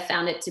I have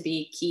found it to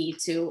be key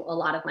to a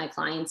lot of my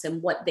clients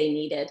and what they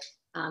needed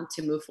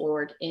to move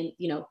forward in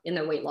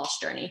their weight loss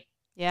journey.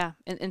 Yeah.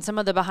 And some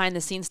of the behind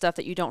the scenes stuff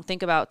that you don't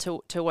think about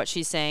to what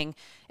she's saying,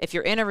 if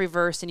you're in a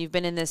reverse and you've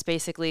been in this,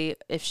 basically,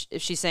 if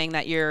she's saying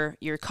that you're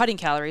cutting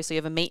calories, so you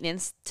have a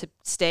maintenance to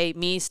stay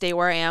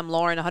where I am,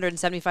 Lauren,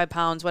 175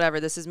 pounds, whatever,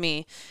 this is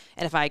me.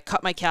 And if I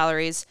cut my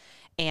calories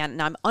and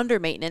now I'm under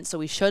maintenance, so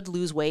we should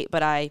lose weight,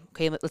 but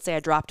let's say I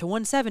drop to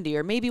 170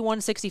 or maybe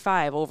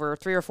 165 over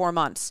 3 or 4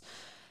 months,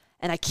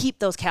 and I keep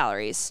those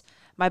calories.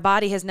 My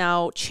body has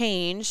now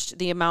changed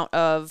the amount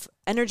of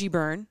energy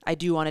burn I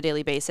do on a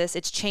daily basis.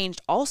 It's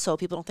changed also,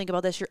 people don't think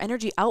about this, your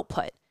energy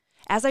output.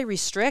 As I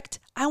restrict,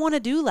 I want to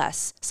do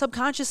less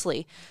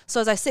subconsciously. So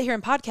as I sit here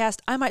and podcast,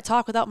 I might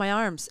talk without my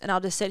arms, and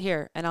I'll just sit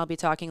here and I'll be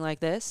talking like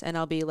this, and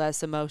I'll be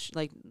less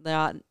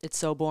it's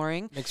so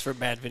boring. Makes for a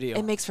bad video.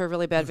 It makes for a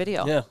really bad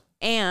video. Yeah.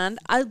 And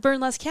I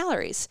burn less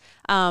calories.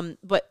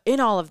 But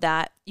in all of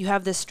that, you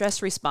have this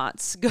stress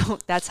response.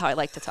 That's how I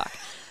like to talk.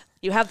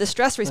 You have the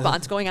stress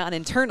response going on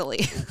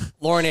internally.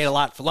 Lauren ate a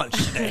lot for lunch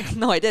today.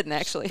 No, I didn't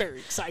actually. Very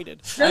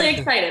excited.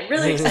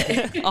 Really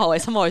excited.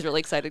 Always. I'm always really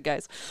excited,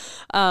 guys.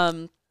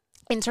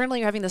 Internally,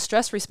 you're having the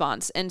stress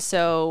response. And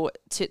so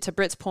to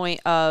Britt's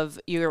point of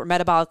you're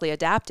metabolically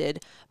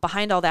adapted,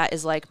 behind all that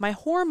is like my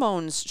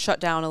hormones shut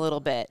down a little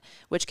bit,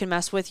 which can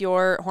mess with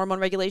your hormone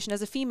regulation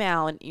as a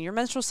female and your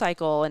menstrual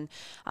cycle. And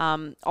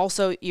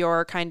also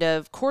your kind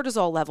of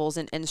cortisol levels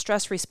and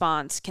stress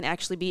response can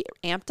actually be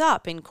amped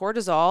up. And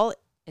cortisol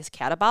is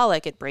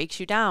catabolic. It breaks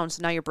you down.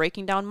 So now you're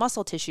breaking down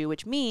muscle tissue,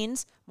 which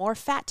means more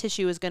fat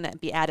tissue is going to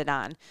be added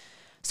on.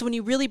 So when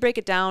you really break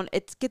it down,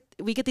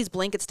 we get these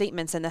blanket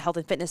statements in the health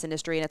and fitness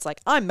industry, and it's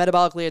like, I'm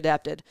metabolically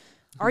adapted.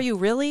 Are you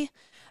really?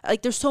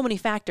 Like, there's so many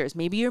factors.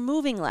 Maybe you're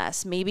moving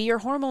less. Maybe your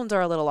hormones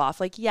are a little off.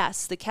 Like,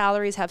 yes, the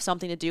calories have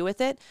something to do with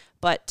it.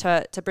 But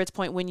to Britt's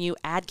point, when you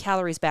add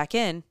calories back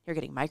in, you're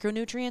getting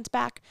micronutrients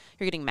back.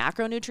 You're getting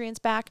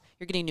macronutrients back.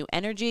 You're getting new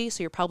energy.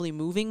 So you're probably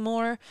moving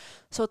more.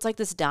 So it's like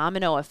this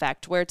domino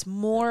effect where it's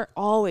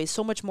always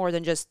so much more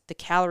than just the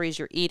calories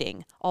you're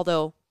eating.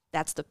 Although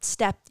that's the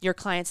step your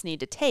clients need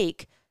to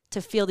take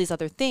to feel these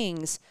other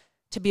things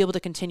to be able to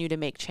continue to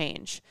make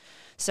change.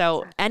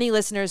 So any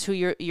listeners who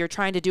you're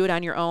trying to do it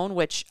on your own,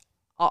 which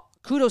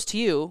kudos to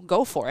you,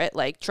 go for it.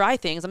 Like, try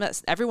things.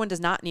 Everyone does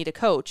not need a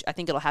coach. I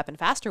think it'll happen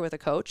faster with a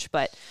coach,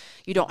 but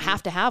you don't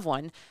have to have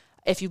one.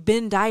 If you've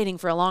been dieting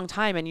for a long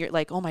time and you're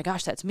like, oh my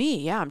gosh, that's me.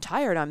 Yeah, I'm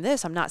tired. I'm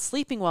this. I'm not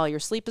sleeping well. Your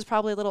sleep is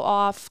probably a little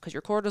off because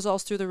your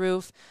cortisol's through the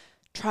roof.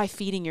 Try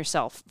feeding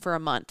yourself for a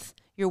month.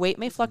 Your weight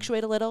may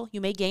fluctuate a little. You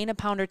may gain a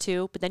pound or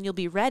two, but then you'll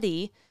be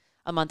ready.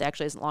 A month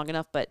actually isn't long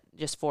enough, but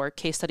just for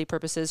case study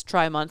purposes,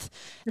 try a month.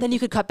 Then you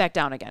could cut back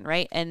down again,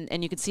 right?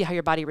 And you can see how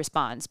your body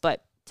responds.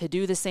 But to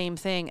do the same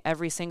thing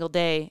every single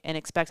day and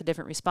expect a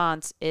different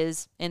response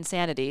is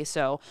insanity.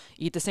 So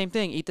eat the same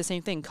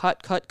thing,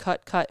 cut.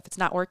 If it's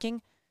not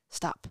working,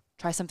 stop.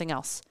 Try something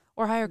else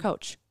or hire a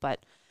coach.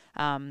 But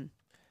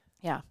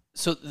yeah.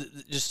 So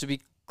just to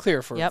be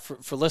clear for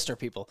listener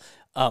people,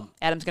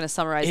 Adam's going to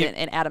summarize it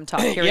in Adam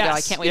talk. Here we go.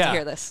 I can't wait to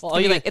hear this. Well,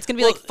 it's going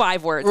to be like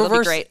 5 words. It'll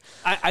be great.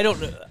 I don't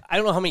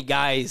know how many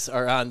guys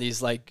are on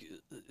these like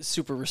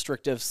super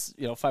restrictive,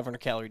 500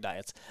 calorie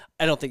diets.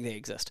 I don't think they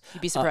exist.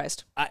 You'd be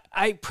surprised.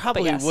 I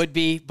probably would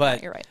be,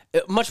 but you're right.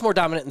 Much more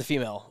dominant in the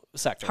female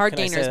sector. Hard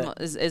gainers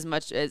is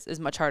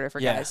much harder for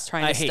guys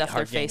trying to stuff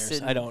their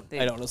face. I don't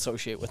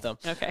associate with them.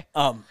 Okay.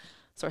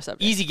 Sore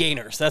subject. Easy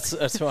gainers. That's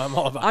what I'm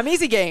all about. I'm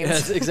easy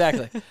gains.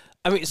 Exactly.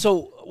 That's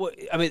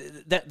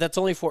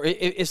only for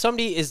if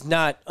somebody is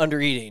not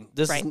under eating.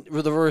 The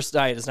reverse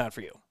diet is not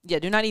for you. Yeah,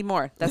 do not eat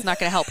more. That's not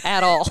going to help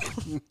at all.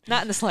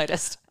 Not in the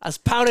slightest. I was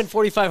pounding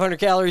 4,500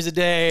 calories a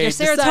day. Your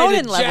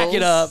serotonin levels. Jack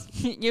it up.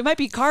 You might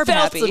be carb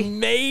Felt happy.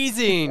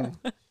 amazing.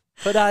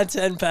 Put on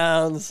 10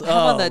 pounds. I'm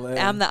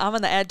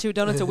on the add 2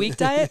 donuts a week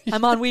diet.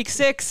 I'm on week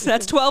 6.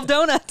 That's 12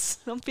 donuts.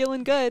 I'm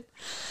feeling good.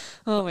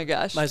 Oh my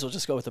gosh. Might as well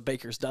just go with a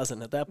baker's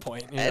dozen at that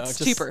point.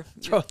 It's cheaper.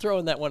 Throw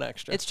in that one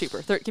extra. It's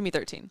cheaper. Give me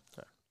 13.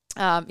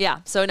 Yeah.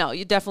 So no,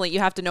 you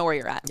have to know where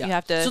you're at. Yeah. You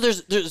have to. So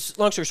there's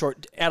long story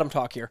short, Adam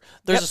talk here.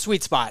 There's a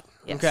sweet spot.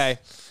 Yes. Okay.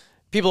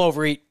 People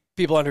overeat,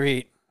 people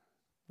undereat.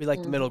 We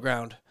like the middle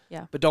ground.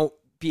 Yeah. But don't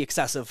be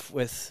excessive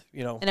with,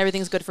 And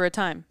everything's good for a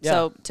time. Yeah.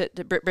 So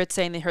to Britt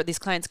saying these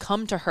clients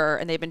come to her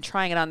and they've been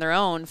trying it on their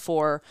own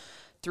for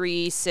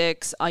 3,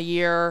 6, a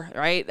year,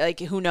 right? Like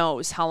who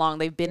knows how long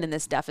they've been in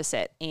this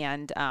deficit.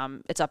 And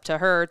it's up to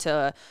her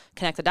to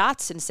connect the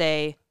dots and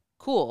say,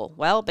 cool.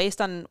 Well,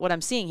 based on what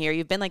I'm seeing here,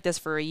 you've been like this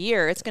for a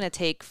year. It's going to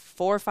take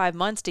 4 or 5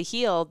 months to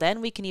heal. Then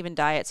we can even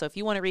diet. So if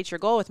you want to reach your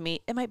goal with me,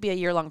 it might be a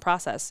year-long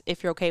process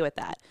if you're okay with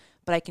that.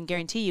 But I can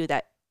guarantee you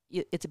that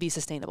it to be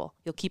sustainable.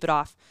 You'll keep it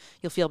off.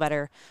 You'll feel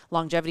better.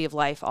 Longevity of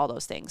life, all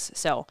those things.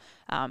 So,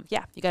 you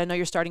got to know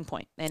your starting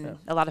point. And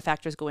a lot of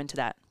factors go into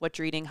that. What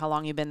you're eating, how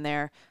long you've been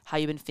there, how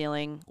you've been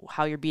feeling,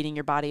 how you're beating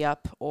your body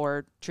up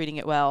or treating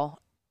it well.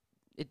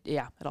 It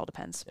all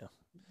depends. Yeah.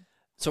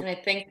 So and I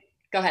think,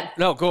 go ahead.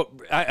 No, go.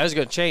 I was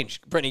going to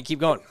change. Brittany, keep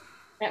going.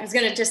 I was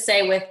going to just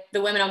say with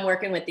the women I'm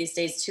working with these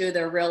days too,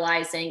 they're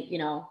realizing,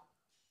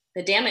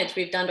 the damage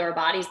we've done to our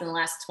bodies in the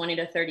last 20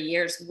 to 30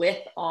 years with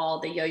all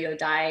the yo-yo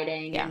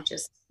dieting and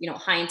just,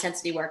 high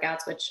intensity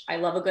workouts, which I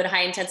love a good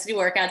high intensity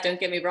workout. Don't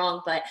get me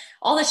wrong, but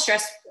all the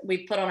stress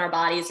we put on our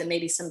bodies and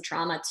maybe some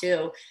trauma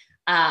too,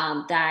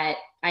 that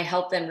I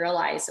help them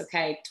realize,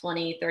 okay,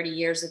 20, 30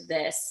 years of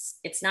this,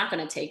 it's not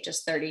going to take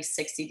just 30,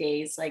 60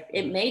 days. Like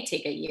it may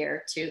take a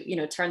year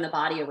to, turn the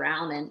body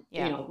around and,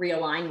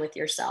 realign with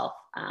yourself.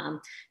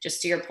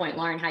 Just to your point,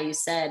 Lauren, how you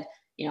said,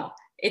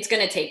 it's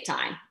going to take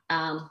time.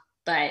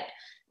 But,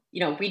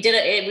 we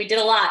did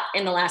a lot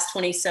in the last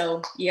 20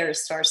 so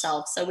years to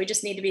ourselves. So we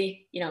just need to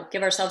be,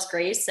 give ourselves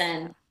grace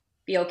and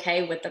be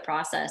okay with the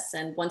process.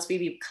 And once we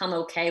become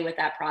okay with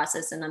that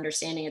process and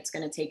understanding it's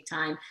going to take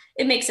time,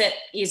 it makes it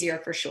easier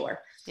for sure.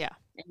 Yeah.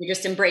 And you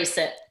just embrace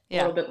it a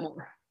little bit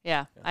more.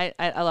 Yeah. I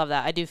love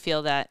that. I do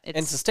feel that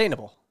it's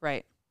sustainable.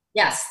 Right.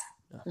 Yes.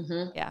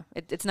 Mm-hmm. Yeah.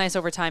 It's nice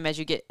over time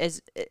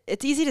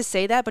it's easy to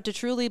say that, but to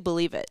truly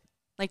believe it.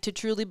 Like to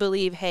truly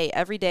believe, hey,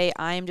 every day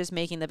I am just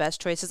making the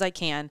best choices I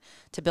can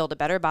to build a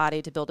better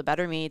body, to build a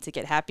better me, to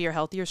get happier,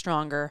 healthier,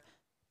 stronger.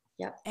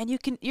 Yeah. And you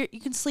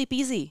can sleep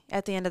easy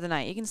at the end of the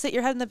night. You can sit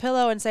your head in the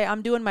pillow and say,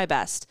 I'm doing my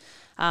best.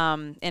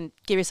 And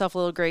give yourself a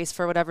little grace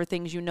for whatever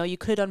things you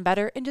could have done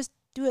better and just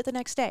do it the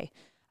next day.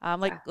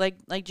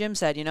 Like Jim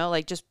said,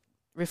 just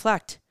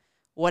reflect.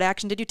 What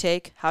action did you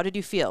take? How did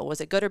you feel? Was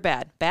it good or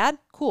bad? Bad?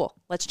 Cool.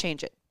 Let's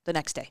change it the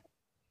next day.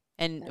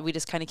 And we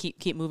just kind of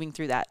keep moving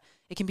through that.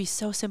 It can be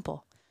so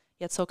simple,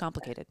 yet so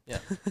complicated. Yeah.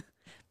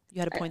 You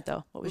had a point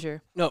though. What was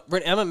your? No,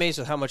 Britt, I'm amazed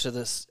with how much of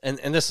this, and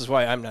this is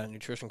why I'm not a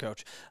nutrition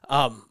coach.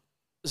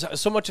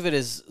 So much of it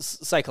is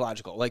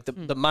psychological, like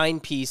the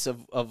mind piece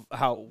of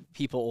how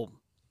people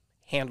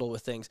handle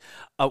with things.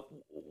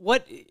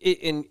 What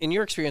in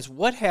your experience,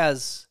 what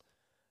has?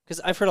 Because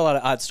I've heard a lot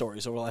of odd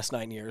stories over the last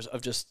 9 years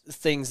of just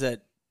things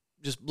that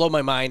just blow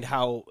my mind.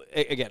 How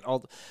again,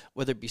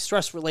 whether it be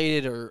stress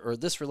related or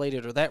this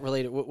related or that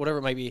related, whatever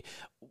it might be.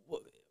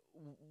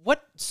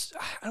 What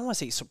I don't want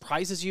to say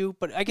surprises you,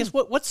 but I guess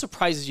what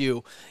surprises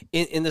you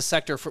in this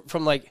sector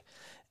from like,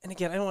 and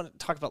again, I don't want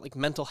to talk about like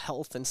mental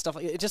health and stuff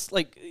like it. Just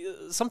like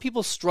some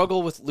people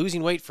struggle with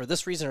losing weight for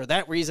this reason or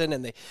that reason,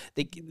 and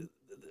they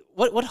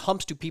what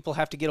humps do people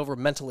have to get over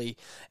mentally?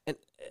 And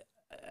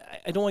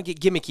I don't want to get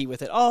gimmicky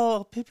with it.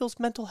 Oh, people's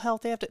mental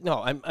health, they have to.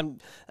 No, I'm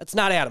that's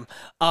not Adam.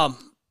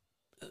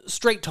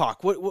 Straight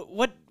talk.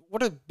 What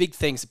are big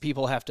things that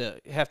people have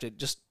to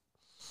just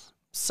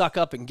suck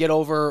up and get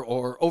over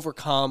or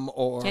overcome?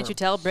 Or can't you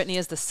tell Brittany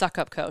is the suck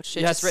up coach?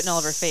 It's just written all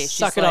over her face.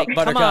 Suck She's it like, up,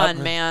 Buttercup. Come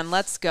on, man,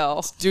 let's go.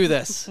 Let's do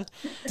this.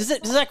 Does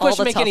that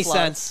question make any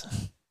sense?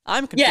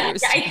 I'm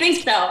confused. Yeah, I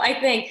think so. I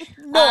think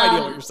no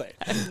idea what you're saying.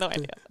 I have no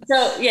idea.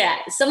 So yeah,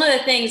 some of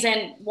the things,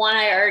 and one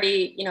I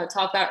already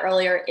talked about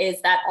earlier,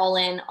 is that all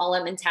in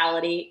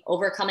mentality,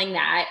 overcoming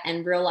that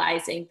and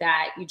realizing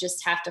that you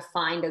just have to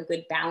find a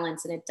good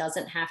balance, and it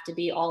doesn't have to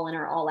be all in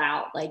or all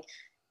out. Like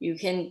you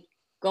can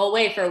go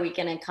away for a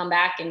weekend and come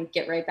back and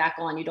get right back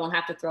on. You don't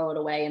have to throw it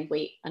away and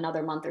wait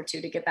another month or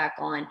two to get back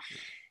on.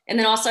 And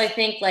then also I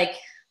think like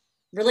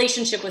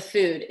relationship with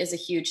food is a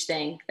huge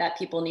thing that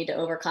people need to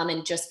overcome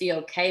and just be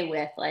okay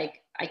with.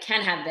 Like, I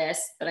can have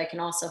this, but I can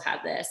also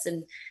have this,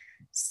 and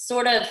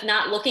sort of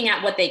not looking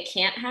at what they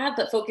can't have,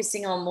 but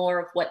focusing on more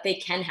of what they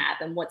can have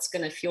and what's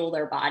going to fuel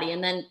their body.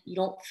 And then you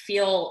don't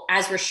feel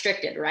as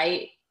restricted,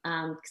 right?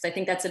 Because I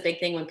think that's a big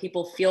thing. When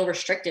people feel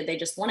restricted, they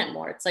just want it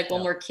more. It's like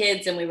when we're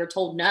kids and we were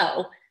told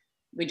no,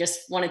 we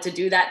just wanted to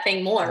do that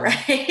thing more,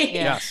 right?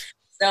 Yes.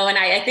 So, and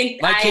I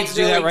think my kids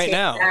do that right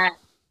now. That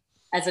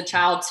as a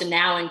child to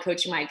now in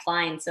coaching my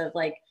clients of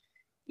like,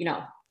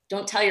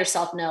 don't tell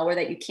yourself no, or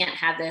that you can't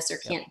have this or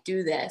can't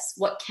do this.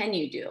 What can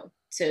you do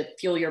to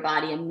fuel your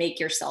body and make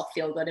yourself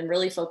feel good, and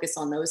really focus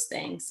on those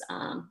things?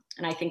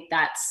 And I think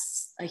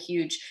that's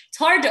it's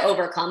hard to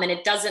overcome, and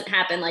it doesn't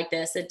happen like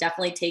this. It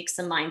definitely takes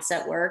some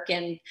mindset work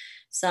and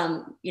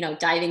some,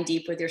 diving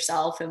deep with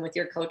yourself and with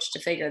your coach to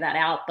figure that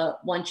out.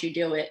 But once you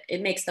do it,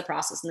 it makes the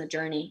process and the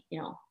journey,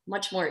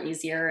 much more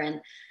easier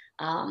and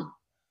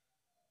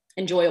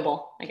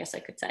enjoyable, I guess I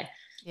could say.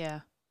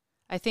 Yeah.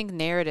 I think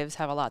narratives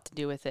have a lot to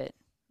do with it,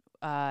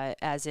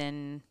 as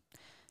in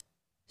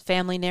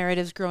family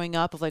narratives growing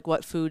up of like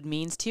what food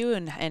means to you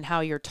and how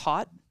you're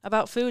taught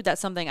about food.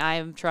 That's something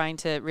I'm trying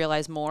to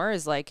realize more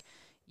is like,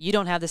 you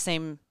don't have the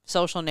same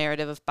social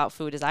narrative about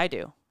food as I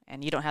do.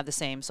 And you don't have the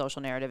same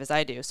social narrative as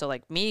I do. So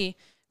like me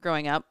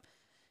growing up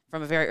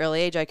from a very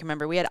early age, I can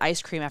remember we had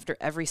ice cream after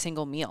every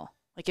single meal.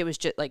 Like it was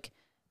just like,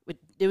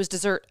 it was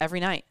dessert every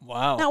night.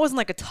 Wow. Now it wasn't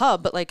like a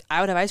tub, but like I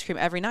would have ice cream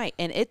every night.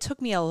 And it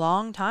took me a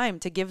long time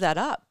to give that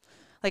up.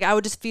 Like I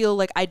would just feel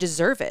like I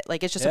deserve it.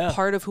 Like it's just a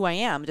part of who I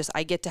am. Just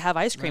I get to have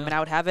ice cream, and I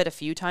would have it a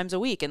few times a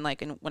week. And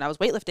like when I was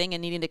weightlifting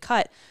and needing to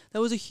cut,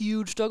 that was a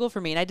huge struggle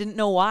for me. And I didn't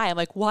know why. I'm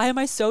like, why am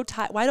I so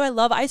tired? Why do I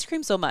love ice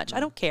cream so much?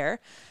 I don't care.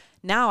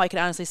 Now I can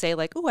honestly say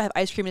like, oh, I have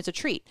ice cream. It's a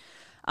treat.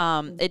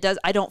 It does.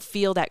 I don't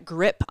feel that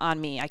grip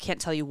on me. I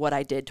can't tell you what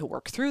I did to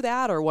work through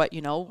that or what,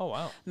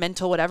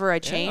 mental, whatever I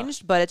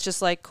changed, but it's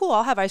just like, cool,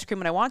 I'll have ice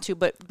cream when I want to.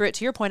 But Britt,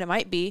 to your point, it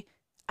might be,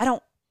 I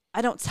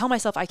don't tell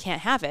myself I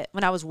can't have it.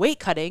 When I was weight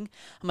cutting,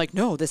 I'm like,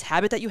 no, this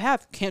habit that you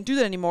have, can't do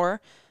that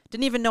anymore.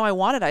 Didn't even know I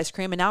wanted ice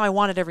cream. And now I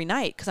want it every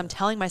night because I'm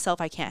telling myself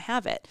I can't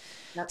have it.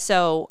 Yep.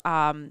 So,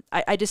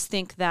 I just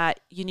think that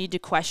you need to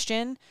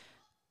question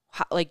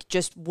like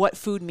just what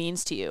food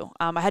means to you.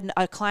 I had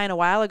a client a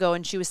while ago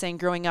and she was saying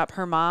growing up,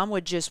 her mom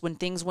would just, when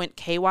things went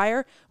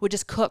haywire, would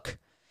just cook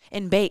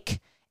and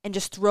bake and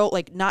just throw,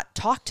 like not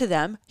talk to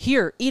them.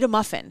 Here, eat a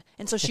muffin.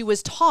 And so she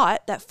was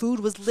taught that food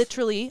was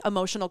literally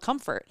emotional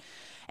comfort.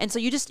 And so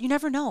you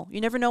never know.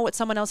 You never know what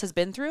someone else has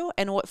been through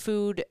and what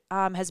food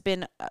has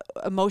been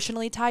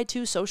emotionally tied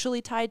to,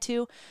 socially tied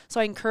to.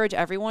 So I encourage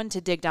everyone to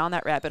dig down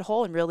that rabbit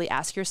hole and really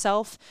ask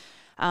yourself,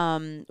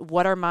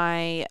 what are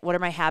my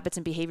habits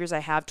and behaviors I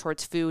have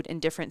towards food in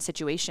different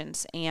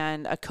situations?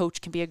 And a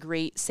coach can be a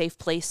great safe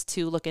place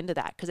to look into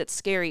that because it's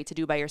scary to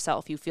do by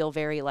yourself. You feel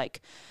very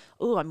like,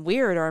 oh, I'm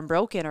weird or I'm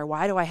broken or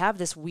why do I have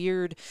this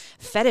weird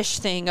fetish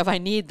thing of I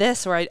need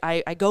this or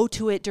I go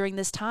to it during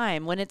this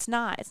time when it's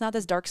not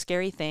this dark,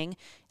 scary thing.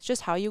 It's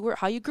just how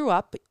you grew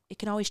up. It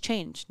can always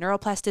change.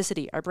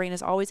 Neuroplasticity. Our brain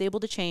is always able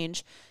to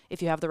change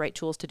if you have the right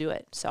tools to do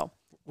it. So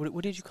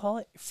what did you call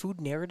it? Food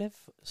narrative?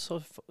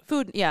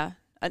 Food. Yeah.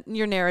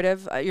 Your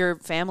narrative, your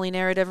family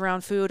narrative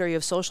around food, or you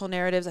have social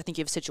narratives. I think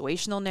you have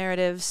situational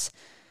narratives.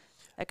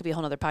 That could be a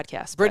whole other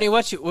podcast. Brittany,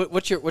 what's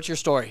your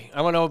story?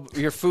 I want to know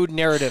your food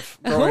narrative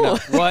growing up.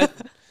 What?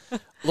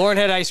 Lauren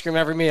had ice cream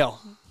every meal.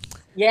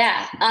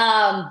 Yeah.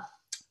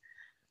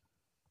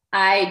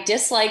 I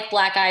dislike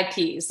black eyed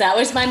peas. That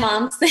was my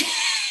mom's thing.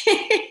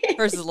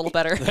 Hers is a little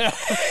better.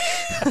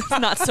 It's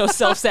not so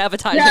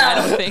self-sabotaging, no. I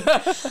don't think.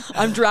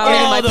 I'm drowning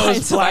in my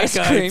pints of ice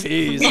cream.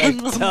 Peas, I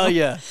tell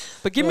you.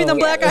 But give me them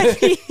black eyed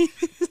peas.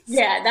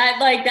 Yeah,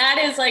 that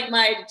is like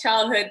my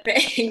childhood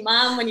thing.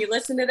 Mom, when you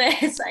listen to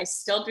this, I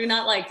still do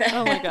not like that.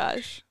 Oh my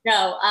gosh.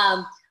 No,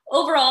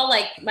 overall,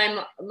 like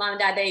my mom and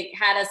dad, they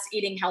had us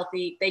eating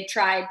healthy. They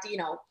tried,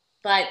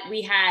 but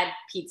we had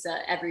pizza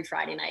every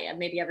Friday night,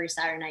 maybe every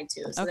Saturday night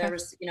too. So there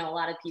was, a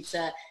lot of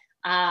pizza.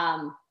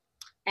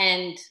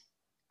 And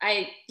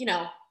I,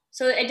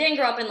 so I didn't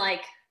grow up in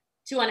like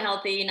too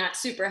unhealthy, not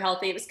super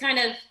healthy. It was kind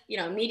of,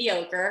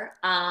 mediocre.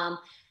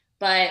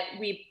 But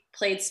we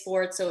played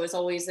sports. So it was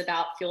always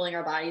about fueling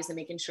our bodies and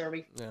making sure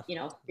we,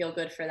 feel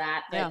good for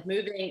that. But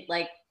moving,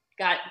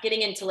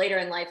 getting into later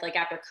in life, like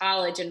after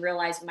college and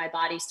realizing my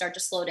body started to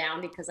slow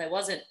down because I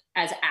wasn't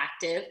as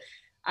active.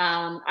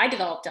 I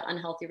developed an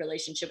unhealthy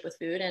relationship with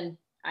food and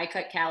I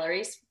cut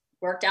calories,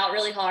 worked out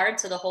really hard.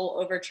 So the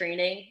whole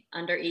overtraining,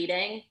 under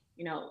eating,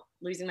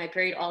 losing my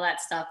period, all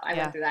that stuff, I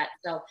went through that.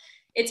 So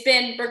it's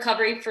been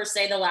recovery for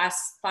say the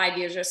last 5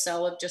 years or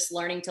so of just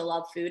learning to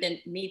love food, and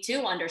me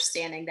too,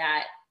 understanding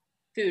that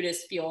food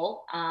is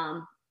fuel.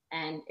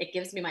 And it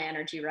gives me my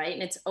energy, right?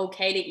 And it's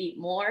okay to eat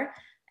more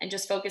and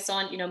just focus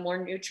on,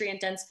 more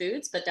nutrient dense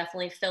foods, but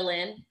definitely fill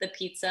in the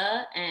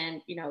pizza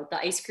and, the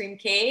ice cream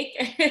cake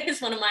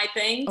is one of my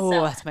things. Oh,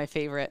 so, that's my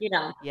favorite.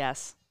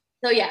 Yes.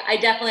 So yeah,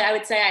 I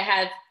would say I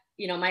have,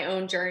 my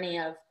own journey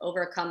of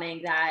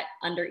overcoming that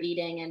under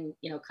eating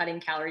and, cutting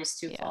calories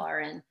too far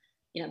and,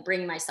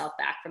 bringing myself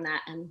back from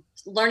that and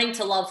learning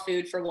to love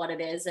food for what it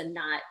is and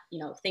not,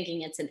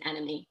 thinking it's an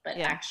enemy, but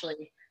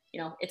actually,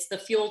 it's the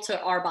fuel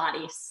to our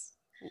bodies.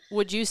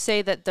 Would you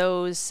say that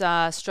those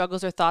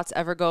struggles or thoughts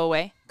ever go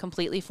away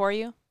completely for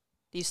you?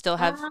 Do you still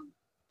have?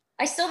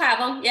 I still have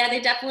them. Yeah, they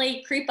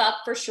definitely creep up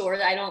for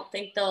sure. I don't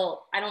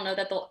know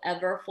that they'll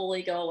ever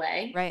fully go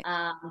away. Right.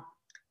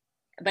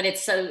 But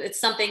it's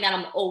something that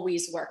I'm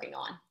always working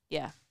on.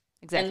 Yeah,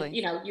 exactly.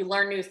 And, you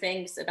learn new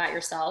things about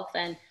yourself.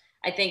 And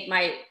I think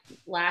my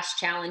last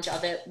challenge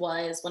of it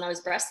was when I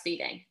was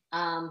breastfeeding.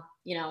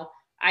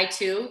 I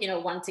too,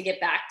 wanted to get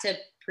back to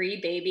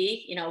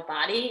pre-baby,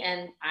 body.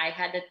 And I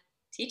had to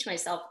teach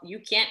myself, you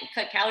can't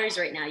cut calories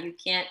right now. You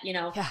can't,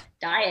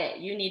 diet.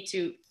 You need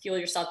to fuel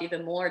yourself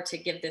even more to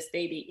give this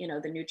baby,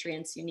 the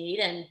nutrients you need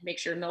and make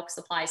sure milk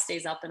supply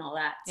stays up and all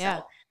that.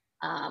 Yeah.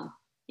 So,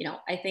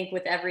 I think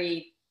with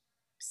every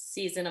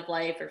season of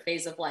life or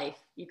phase of life,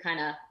 you kind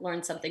of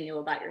learn something new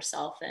about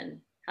yourself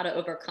and how to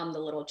overcome the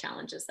little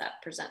challenges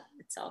that present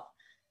itself.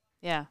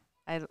 Yeah.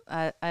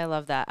 I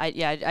love that. I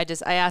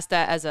asked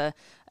that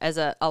as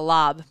a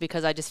lob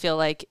because I just feel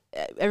like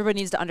everybody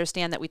needs to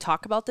understand that we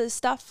talk about this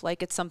stuff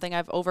like it's something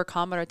I've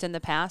overcome or it's in the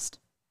past.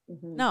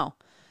 Mm-hmm. No,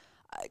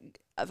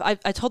 I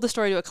told the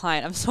story to a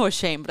client. I'm so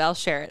ashamed, but I'll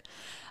share it.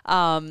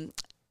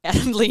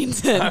 Adam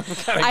leans in.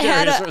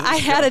 I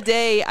had a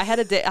day. I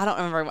don't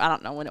remember. I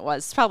don't know when it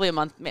was. It's probably a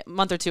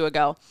month or two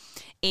ago.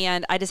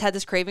 And I just had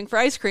this craving for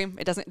ice cream.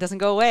 It doesn't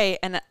go away.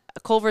 And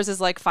Culver's is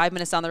like 5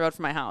 minutes down the road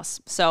from my house.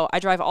 So I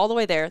drive all the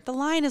way there. The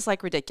line is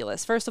like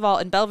ridiculous. First of all,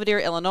 in Belvedere,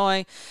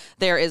 Illinois,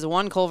 there is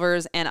one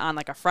Culver's. And on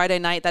like a Friday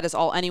night, that is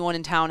all anyone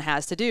in town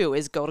has to do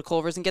is go to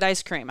Culver's and get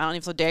ice cream. I don't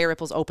even know if Dairy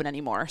Ripple's open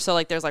anymore. So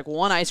like there's like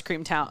one ice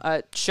cream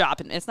shop.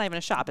 And it's not even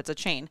a shop. It's a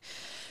chain.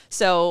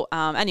 So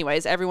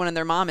anyways, everyone and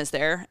their mom is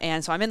there.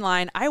 And so I'm in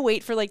line. I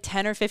wait for like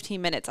 10 or 15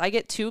 minutes. I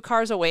get 2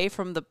 cars away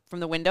from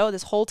the window.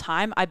 This whole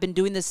time I've been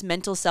doing this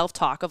mental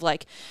self-talk of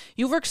like,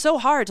 you worked so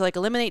hard to like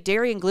eliminate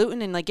dairy and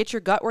gluten and like get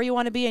your gut where you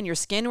want to be and your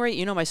skin where,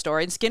 you know my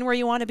story, and skin where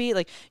you want to be.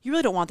 Like, you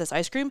really don't want this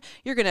ice cream.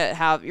 You're going to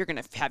have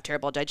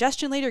terrible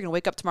digestion later. You're going to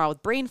wake up tomorrow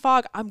with brain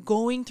fog. I'm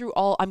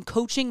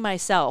coaching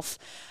myself.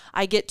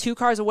 I get 2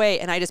 cars away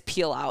and I just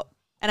peel out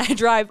and I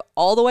drive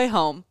all the way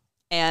home.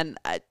 And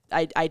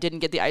I didn't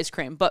get the ice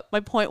cream. But my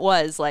point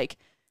was, like,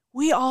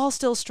 we all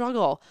still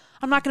struggle.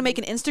 I'm not going to make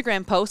an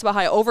Instagram post about how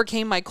I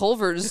overcame my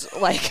Culver's.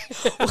 Like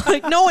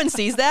no one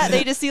sees that.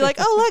 They just see like,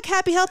 oh, look,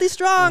 happy, healthy,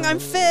 strong. I'm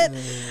fit.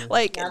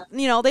 Like,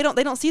 they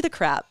don't see the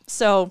crap.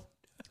 So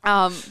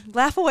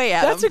laugh away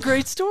at them. That's a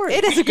great story.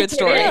 It is a good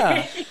story.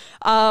 Yeah.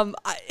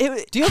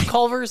 Do you have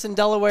Culver's in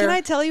Delaware? Can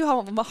I tell you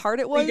how hard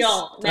it was? We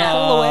don't. To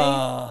pull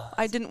away.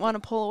 I didn't want to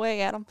pull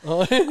away, Adam.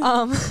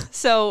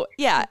 So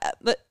yeah,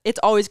 but it's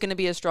always going to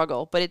be a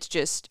struggle. But it's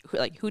just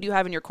like, who do you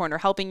have in your corner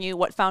helping you?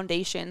 What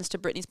foundations, to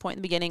Brittany's point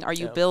in the beginning, are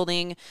you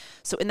building?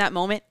 So in that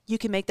moment, you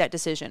can make that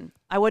decision.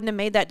 I wouldn't have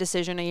made that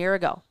decision a year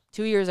ago,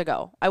 2 years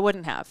ago. I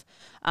wouldn't have.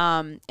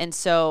 And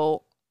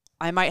so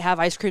I might have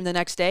ice cream the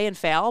next day and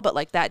fail, but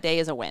like that day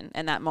is a win,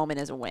 and that moment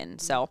is a win.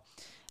 So,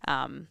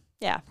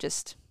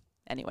 just.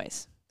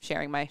 Anyways,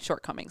 sharing my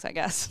shortcomings, I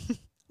guess,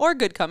 or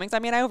good comings. I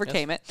mean, I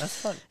overcame it. That's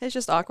fun. It's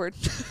just awkward.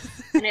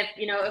 And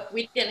if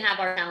we didn't have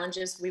our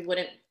challenges, we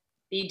wouldn't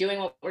be doing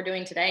what we're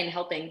doing today and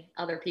helping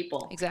other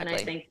people. Exactly.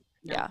 And I think,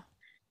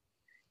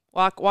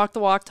 walk the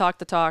walk, talk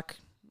the talk.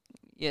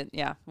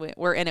 Yeah.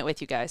 We're in it with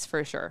you guys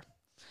for sure.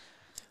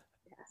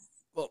 Yes.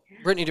 Well,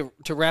 Brittany,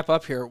 to wrap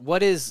up here,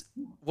 what is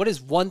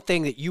one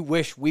thing that you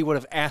wish we would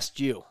have asked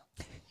you?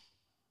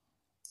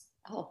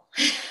 Oh.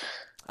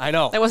 I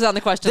know. That wasn't on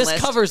the question list.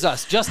 This covers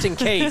us just in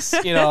case,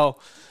 I don't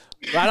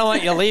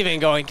want you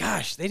leaving going,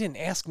 gosh, they didn't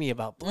ask me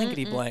about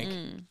blankety blank.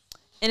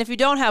 And if you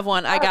don't have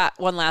one, I got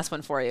one last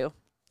one for you.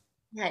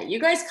 Yeah, you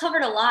guys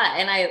covered a lot.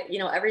 And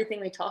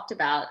everything we talked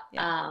about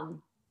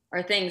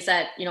are things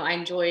that, I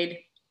enjoyed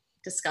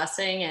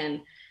discussing.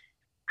 And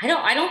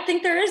I don't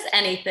think there is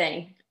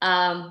anything.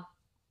 I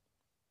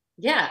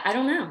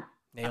don't know.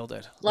 Nailed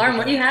it. Lauren,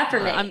 what do you have for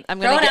me? I'm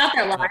Throw it out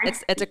there, Lauren.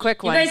 It's a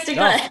quick one. You guys did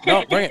good.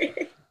 No, bring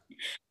it.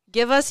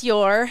 Give us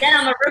your. Yeah,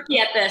 I'm a rookie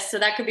at this, so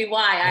that could be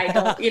why I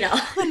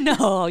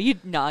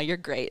don't. No, you're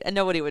great, and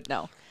nobody would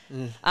know.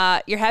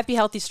 You're happy,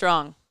 healthy,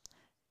 strong.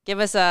 Give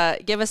us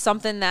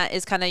something that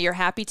is kind of your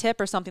happy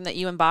tip or something that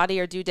you embody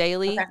or do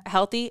daily. Okay.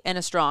 Healthy and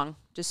a strong,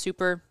 just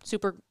super,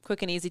 super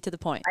quick and easy to the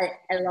point.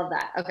 I love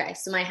that. Okay,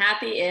 so my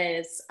happy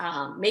is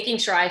making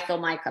sure I fill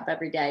my cup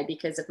every day,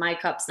 because if my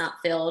cup's not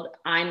filled,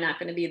 I'm not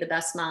going to be the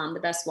best mom, the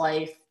best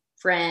wife,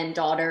 friend,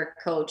 daughter,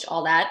 coach,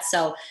 all that.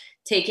 So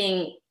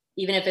taking,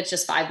 even if it's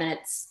just 5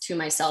 minutes to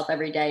myself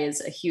every day,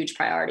 is a huge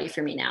priority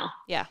for me now.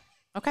 Yeah.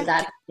 Okay. So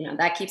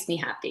that keeps me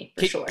happy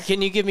for sure.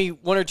 Can you give me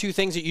 1 or 2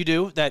 things that you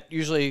do that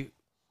usually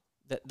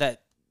that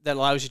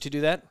allows you to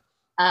do that?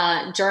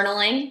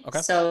 Journaling.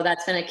 Okay. So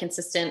that's been a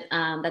consistent,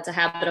 that's a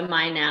habit of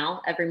mine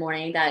now every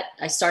morning that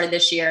I started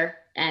this year,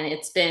 and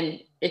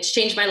it's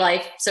changed my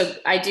life. So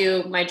I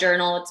do my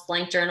journal. It's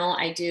blank journal.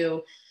 I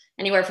do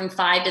anywhere from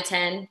 5 to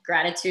 10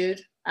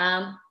 gratitude,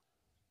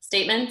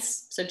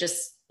 statements. So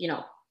just,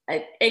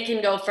 it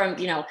can go from,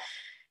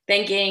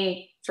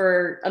 thanking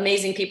for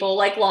amazing people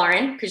like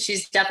Lauren, because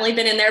she's definitely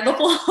been in there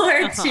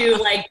before, to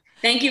like,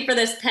 thank you for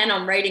this pen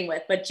I'm writing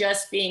with, but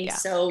just being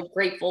so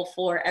grateful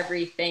for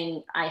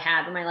everything I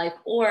have in my life,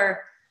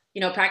 or,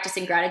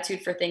 practicing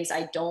gratitude for things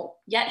I don't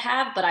yet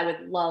have, but I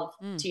would love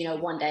to,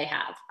 one day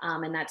have.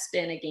 And that's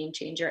been a game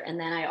changer. And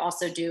then I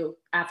also do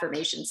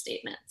affirmation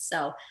statements.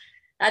 So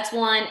that's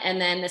one. And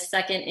then the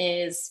second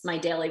is my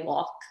daily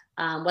walk,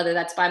 whether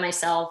that's by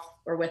myself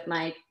or with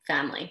my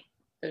family.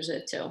 Those are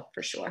the 2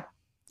 for sure.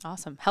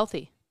 Awesome.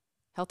 Healthy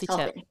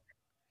tip.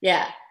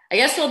 Yeah. I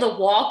guess, well, the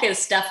walk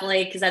is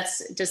definitely, because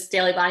that's just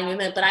daily body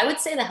movement, but I would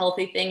say the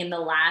healthy thing in the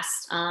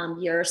last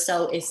year or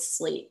so is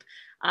sleep.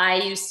 I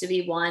used to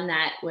be one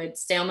that would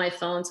stay on my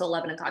phone till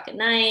 11 o'clock at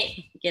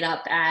night, get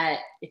up at,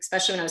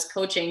 especially when I was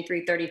coaching,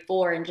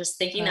 3:34, and just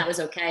thinking that was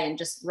okay, and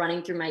just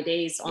running through my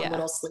days on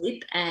little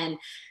sleep. And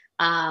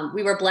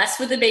we were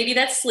blessed with a baby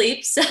that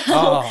sleeps. So,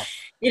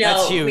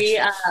 that's huge.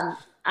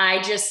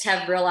 I just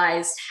have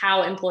realized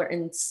how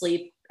important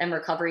sleep and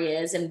recovery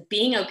is, and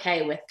being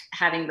okay with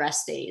having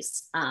rest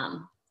days,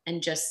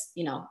 and just,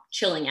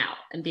 chilling out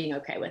and being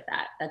okay with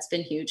that. That's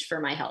been huge for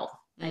my health,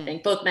 I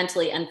think, both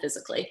mentally and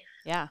physically.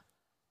 Yeah.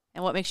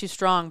 And what makes you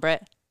strong,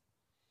 Britt?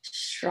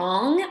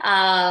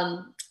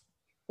 Strong?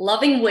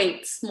 Loving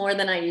weights more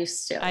than I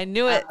used to. I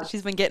knew it.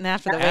 She's been getting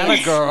after the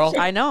weights. Girl.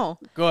 I know.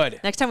 Good.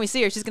 Next time we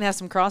see her, she's going to have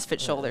some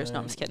CrossFit shoulders. No,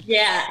 I'm just kidding.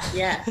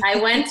 Yeah. I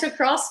went to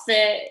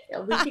CrossFit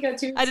a week ago,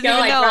 2 weeks ago.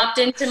 I dropped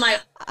into my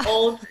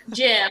old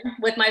gym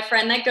with my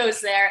friend that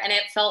goes there, and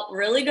it felt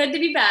really good to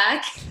be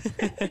back.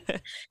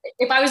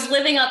 If I was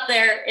living up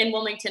there in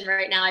Wilmington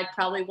right now, I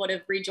probably would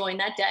have rejoined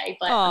that day,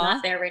 but I'm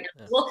not there right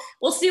now.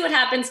 We'll see what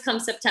happens come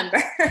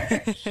September.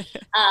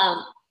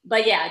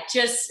 But yeah,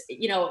 just,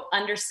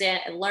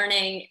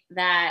 learning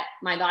that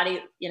my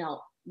body,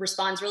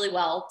 responds really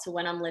well to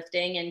when I'm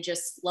lifting and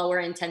just lower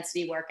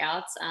intensity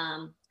workouts.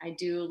 I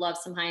do love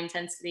some high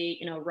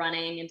intensity,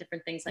 running and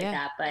different things like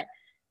that. But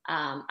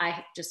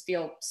I just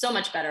feel so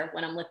much better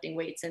when I'm lifting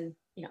weights and,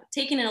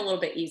 taking it a little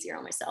bit easier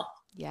on myself.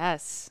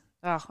 Yes.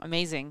 Oh,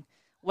 amazing.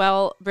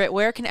 Well, Britt,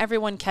 where can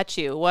everyone catch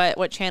you?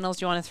 What channels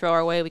do you want to throw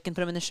our way? We can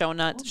put them in the show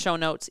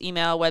notes,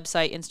 email,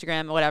 website,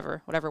 Instagram,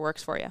 whatever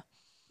works for you.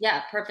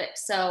 Yeah, perfect.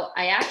 So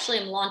I actually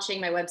am launching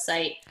my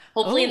website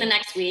hopefully in the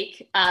next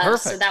week.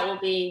 So that will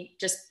be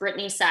just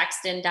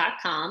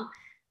BrittanySaxton.com.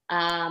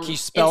 Can you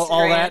spell Instagram.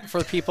 All that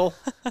for people?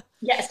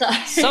 Yes.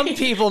 Some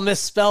people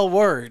misspell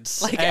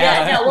words.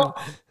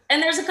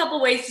 And there's a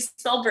couple ways to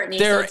spell Brittany.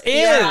 There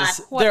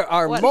is. There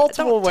are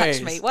multiple ways.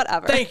 Touch me,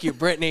 whatever. Thank you,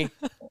 Brittany.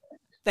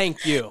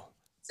 Thank you.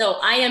 So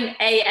I am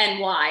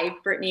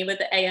ANY, Brittany with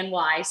the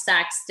ANY,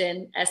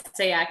 Saxton,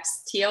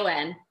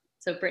 SAXTON.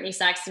 So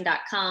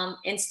BrittanySaxton.com,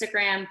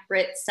 Instagram,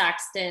 Britt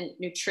Saxton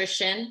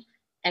Nutrition,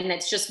 and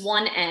it's just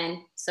one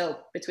N. So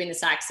between the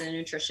Saxton and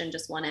Nutrition,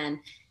 just one N.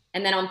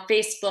 And then on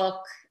Facebook,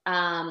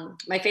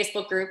 my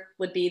Facebook group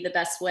would be the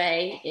best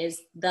way,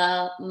 is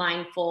The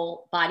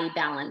Mindful Body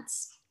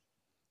Balance.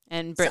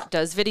 And Britt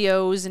does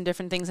videos and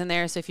different things in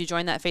there. So if you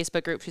join that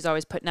Facebook group, she's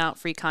always putting out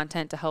free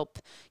content to help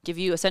give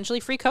you essentially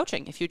free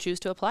coaching if you choose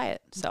to apply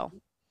it. So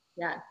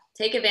yeah.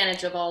 Take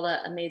advantage of all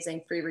the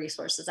amazing free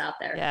resources out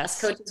there. Yes.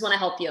 Us coaches want to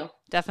help you.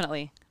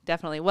 Definitely.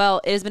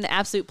 Well, it has been an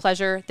absolute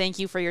pleasure. Thank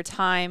you for your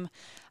time.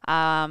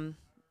 I'm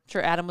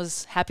sure Adam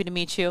was happy to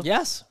meet you.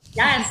 Yes.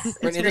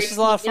 Brittany, this is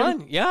a lot of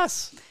fun.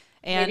 Yes.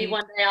 And maybe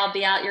one day I'll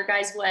be out your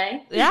guys'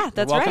 way. Yeah,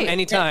 that's welcome right.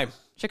 Anytime.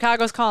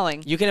 Chicago's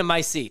calling. You can in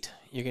my seat.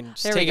 You can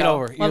just take it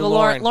over. Love the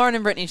Lauren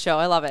and Brittany show.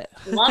 I love it.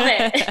 Love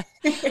it.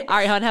 All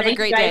right, hon. Have a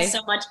great day. Thank you guys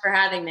so much for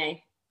having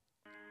me.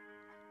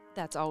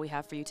 That's all we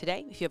have for you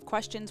today. If you have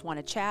questions, want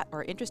to chat,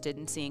 or are interested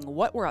in seeing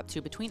what we're up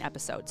to between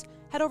episodes,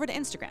 head over to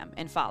Instagram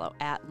and follow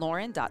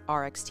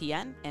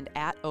 @Lauren.RXTN and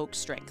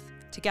 @OakStrength.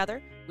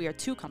 Together, we are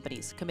two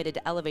companies committed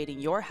to elevating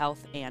your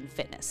health and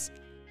fitness.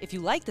 If you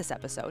like this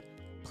episode,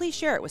 please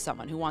share it with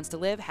someone who wants to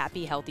live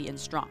happy, healthy, and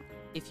strong.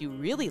 If you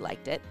really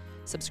liked it,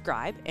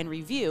 subscribe and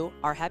review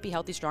our Happy,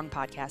 Healthy, Strong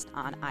podcast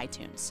on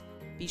iTunes.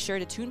 Be sure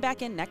to tune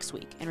back in next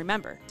week, and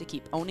remember to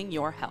keep owning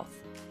your health.